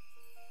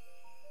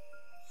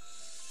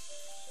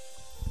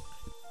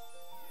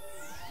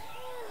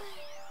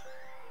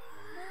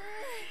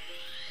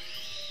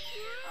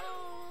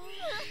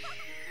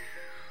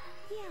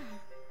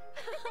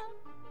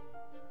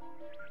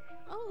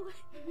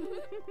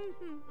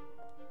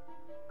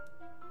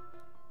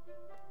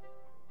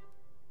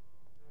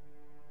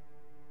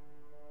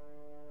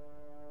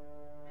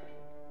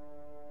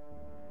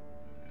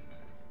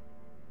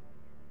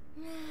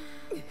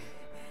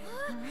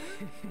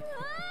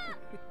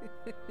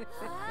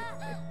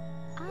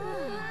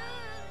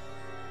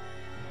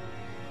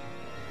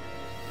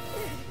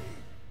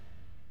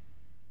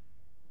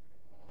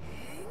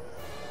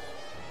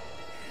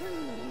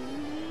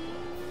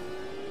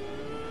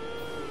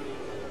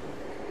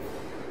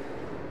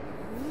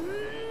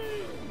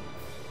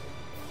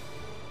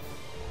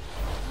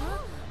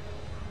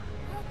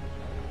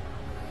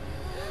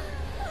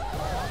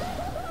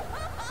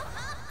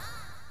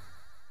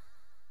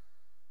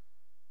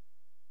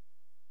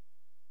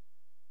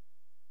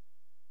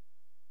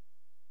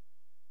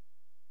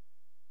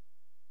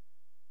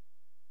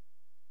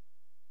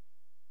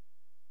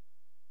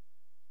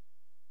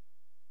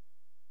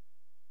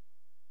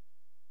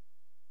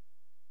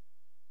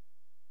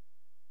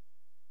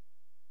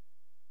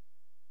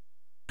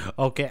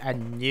 Okay,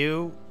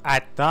 I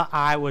thought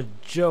I was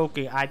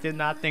joking. I did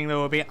not think there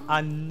would be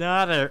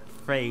another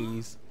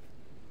phase.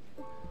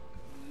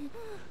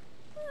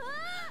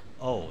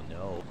 Oh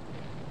no.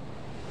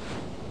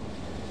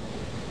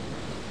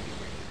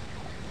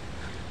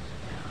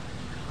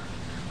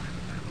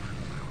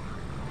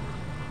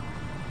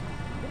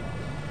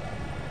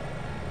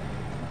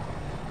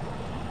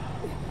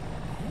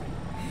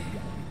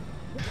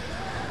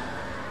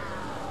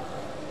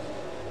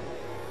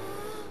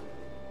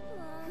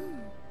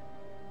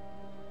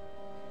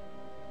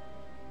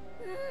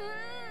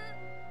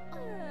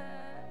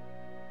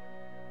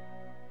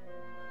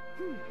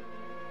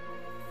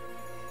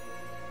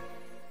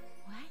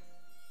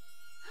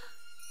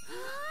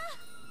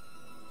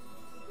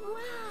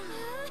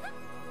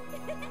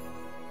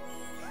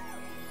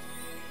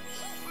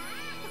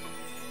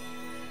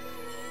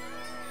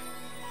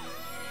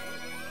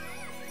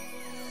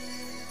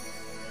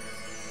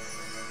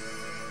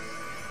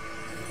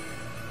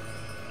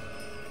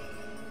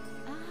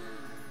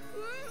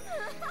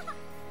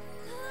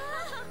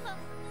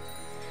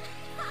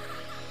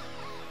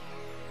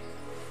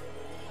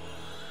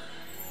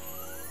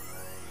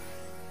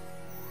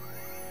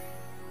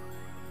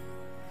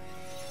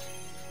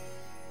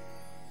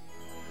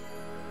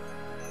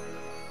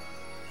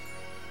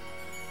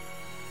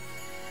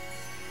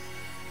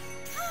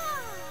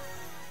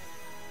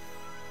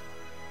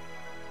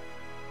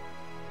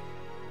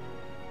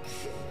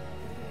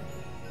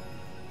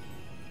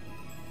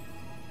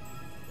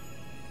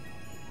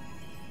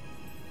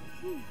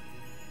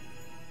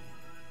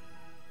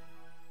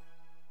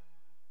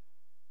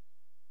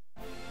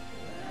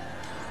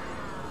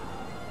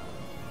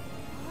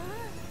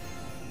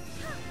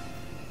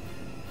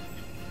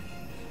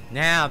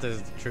 Now this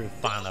is the true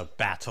final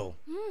battle.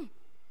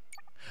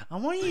 I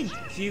wonder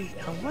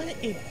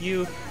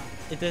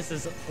if this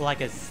is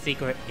like a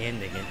secret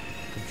ending in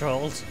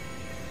controls.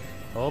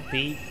 Hold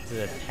B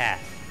to attack.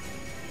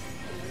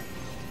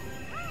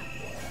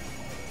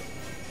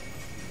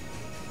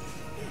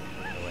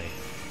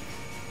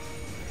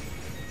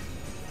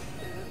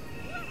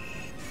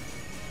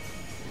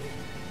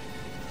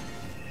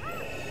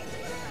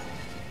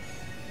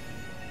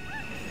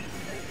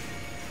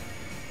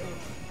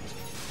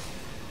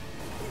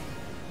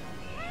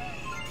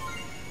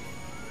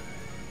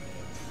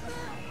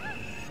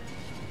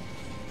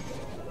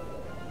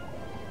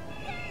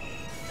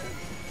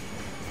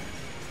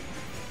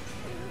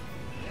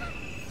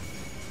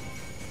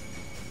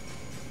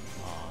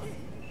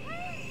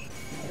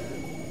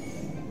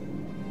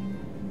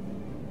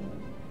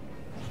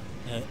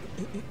 Oh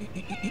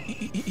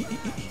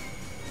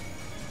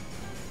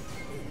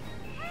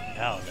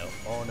no,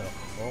 oh no,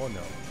 oh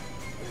no.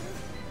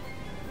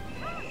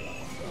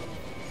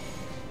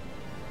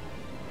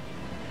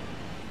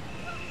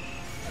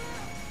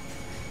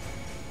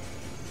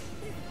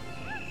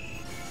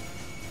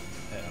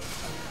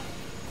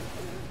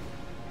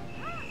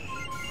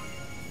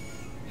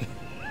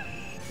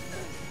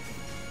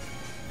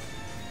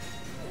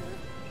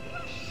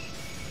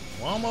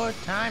 One more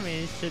time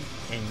and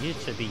you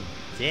should be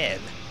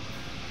dead.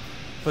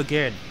 For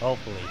good,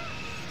 hopefully.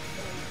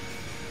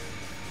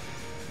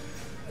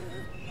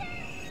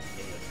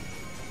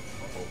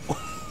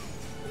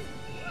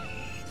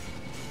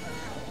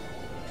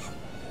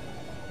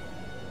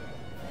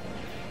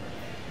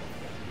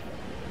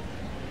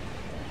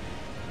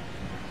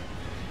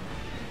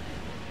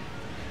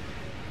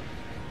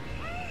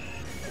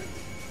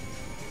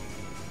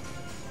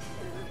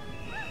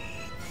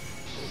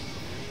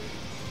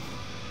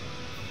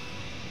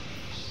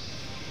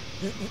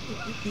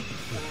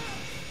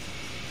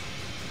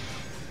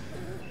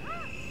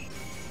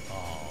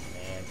 Oh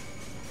man.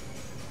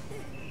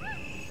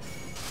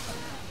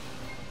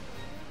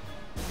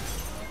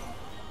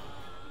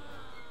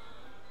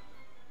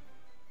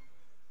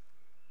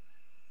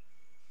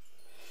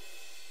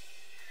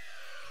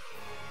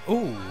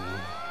 Ooh.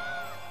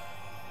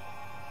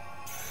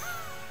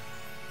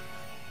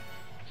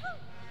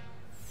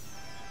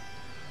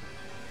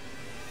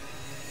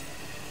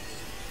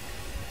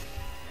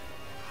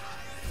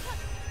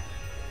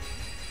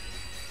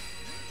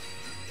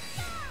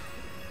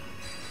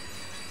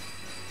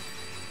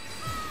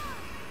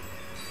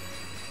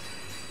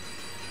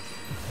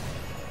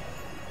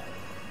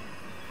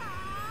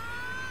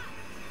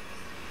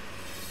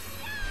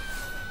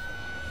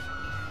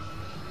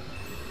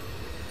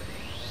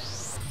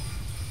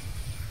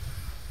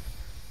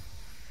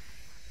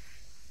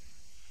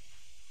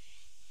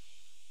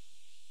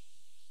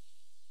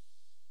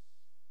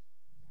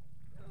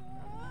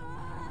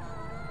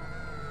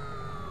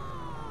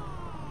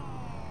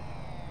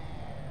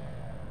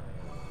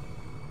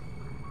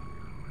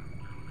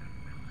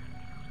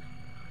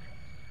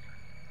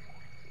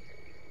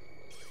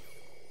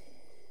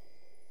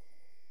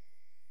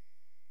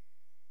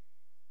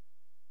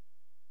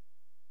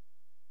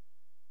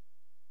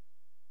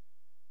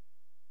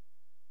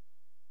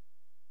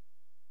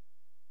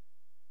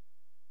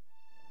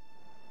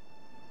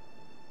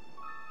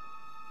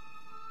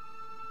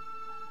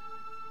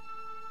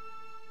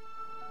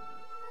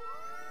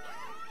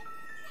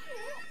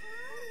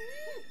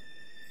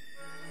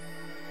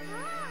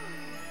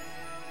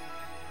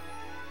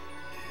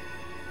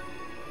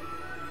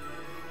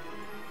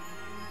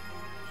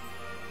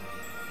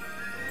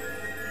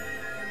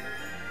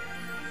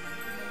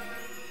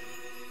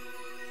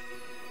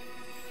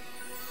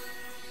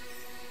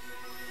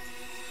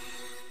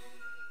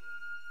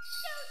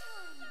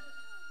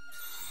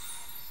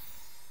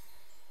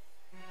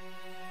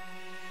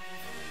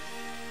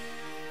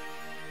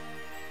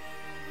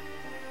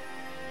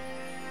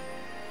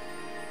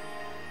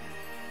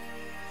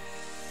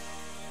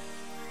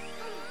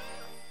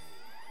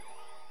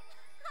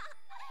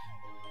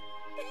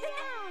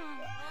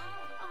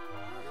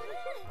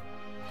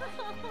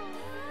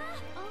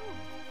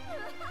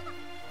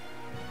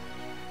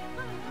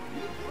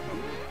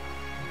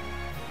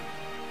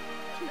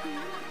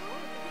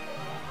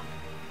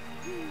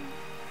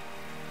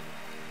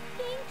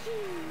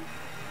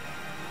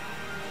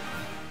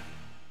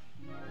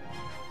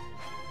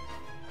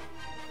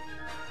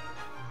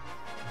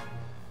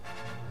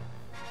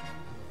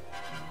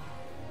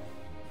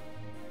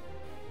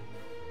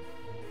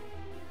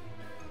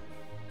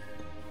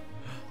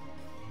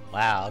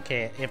 Wow,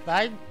 okay,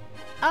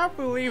 I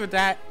believe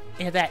that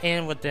if that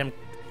end with them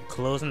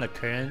closing the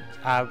curtain,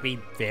 I would be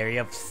very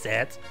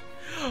upset.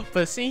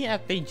 But seeing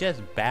as they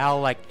just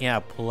battle like in a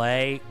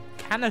play,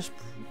 kind of,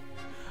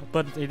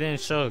 but they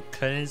didn't show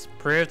curtains,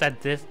 proves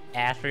that this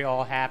actually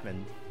all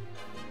happened.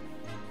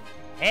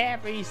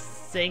 Every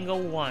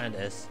single one of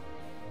this.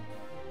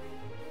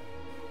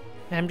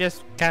 I'm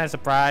just kind of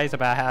surprised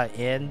about how it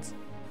ends.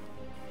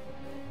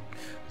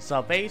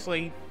 So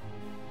basically,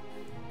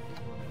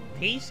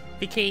 Peach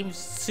became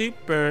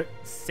Super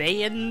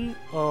Saiyan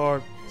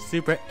or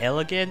Super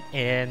Elegant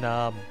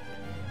and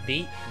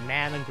beat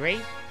Man and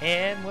Grape,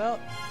 and well,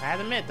 I have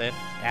to admit that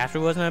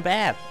actually wasn't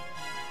bad.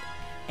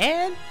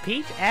 And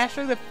Peach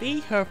actually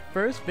defeated her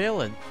first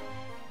villain.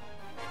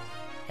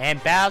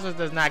 And Bowser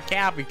does not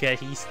count because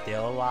he's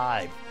still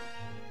alive.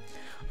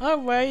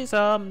 Anyways,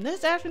 this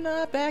is actually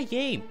not a bad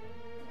game.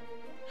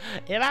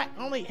 If I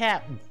only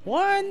have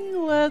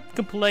one less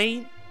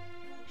complaint,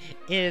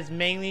 it is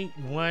mainly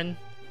one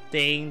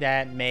thing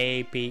that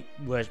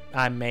which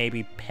I may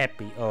be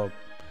peppy or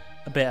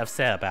a bit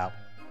upset about.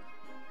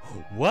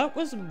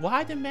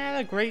 Why did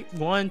Mana Grape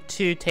want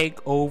to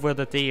take over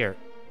the theater?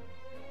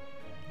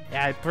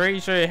 I'm pretty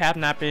sure it have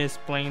not been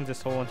explained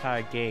this whole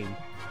entire game.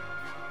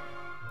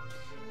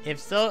 If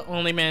so,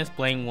 only been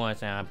explained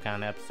once, and I'm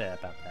kind of upset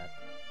about that.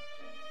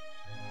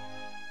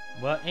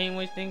 Well,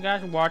 anyways, thank you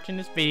guys for watching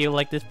this video.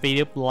 Like this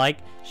video, like,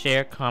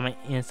 share, comment,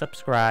 and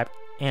subscribe.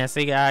 And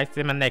see you guys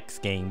in my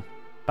next game.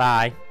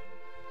 Bye.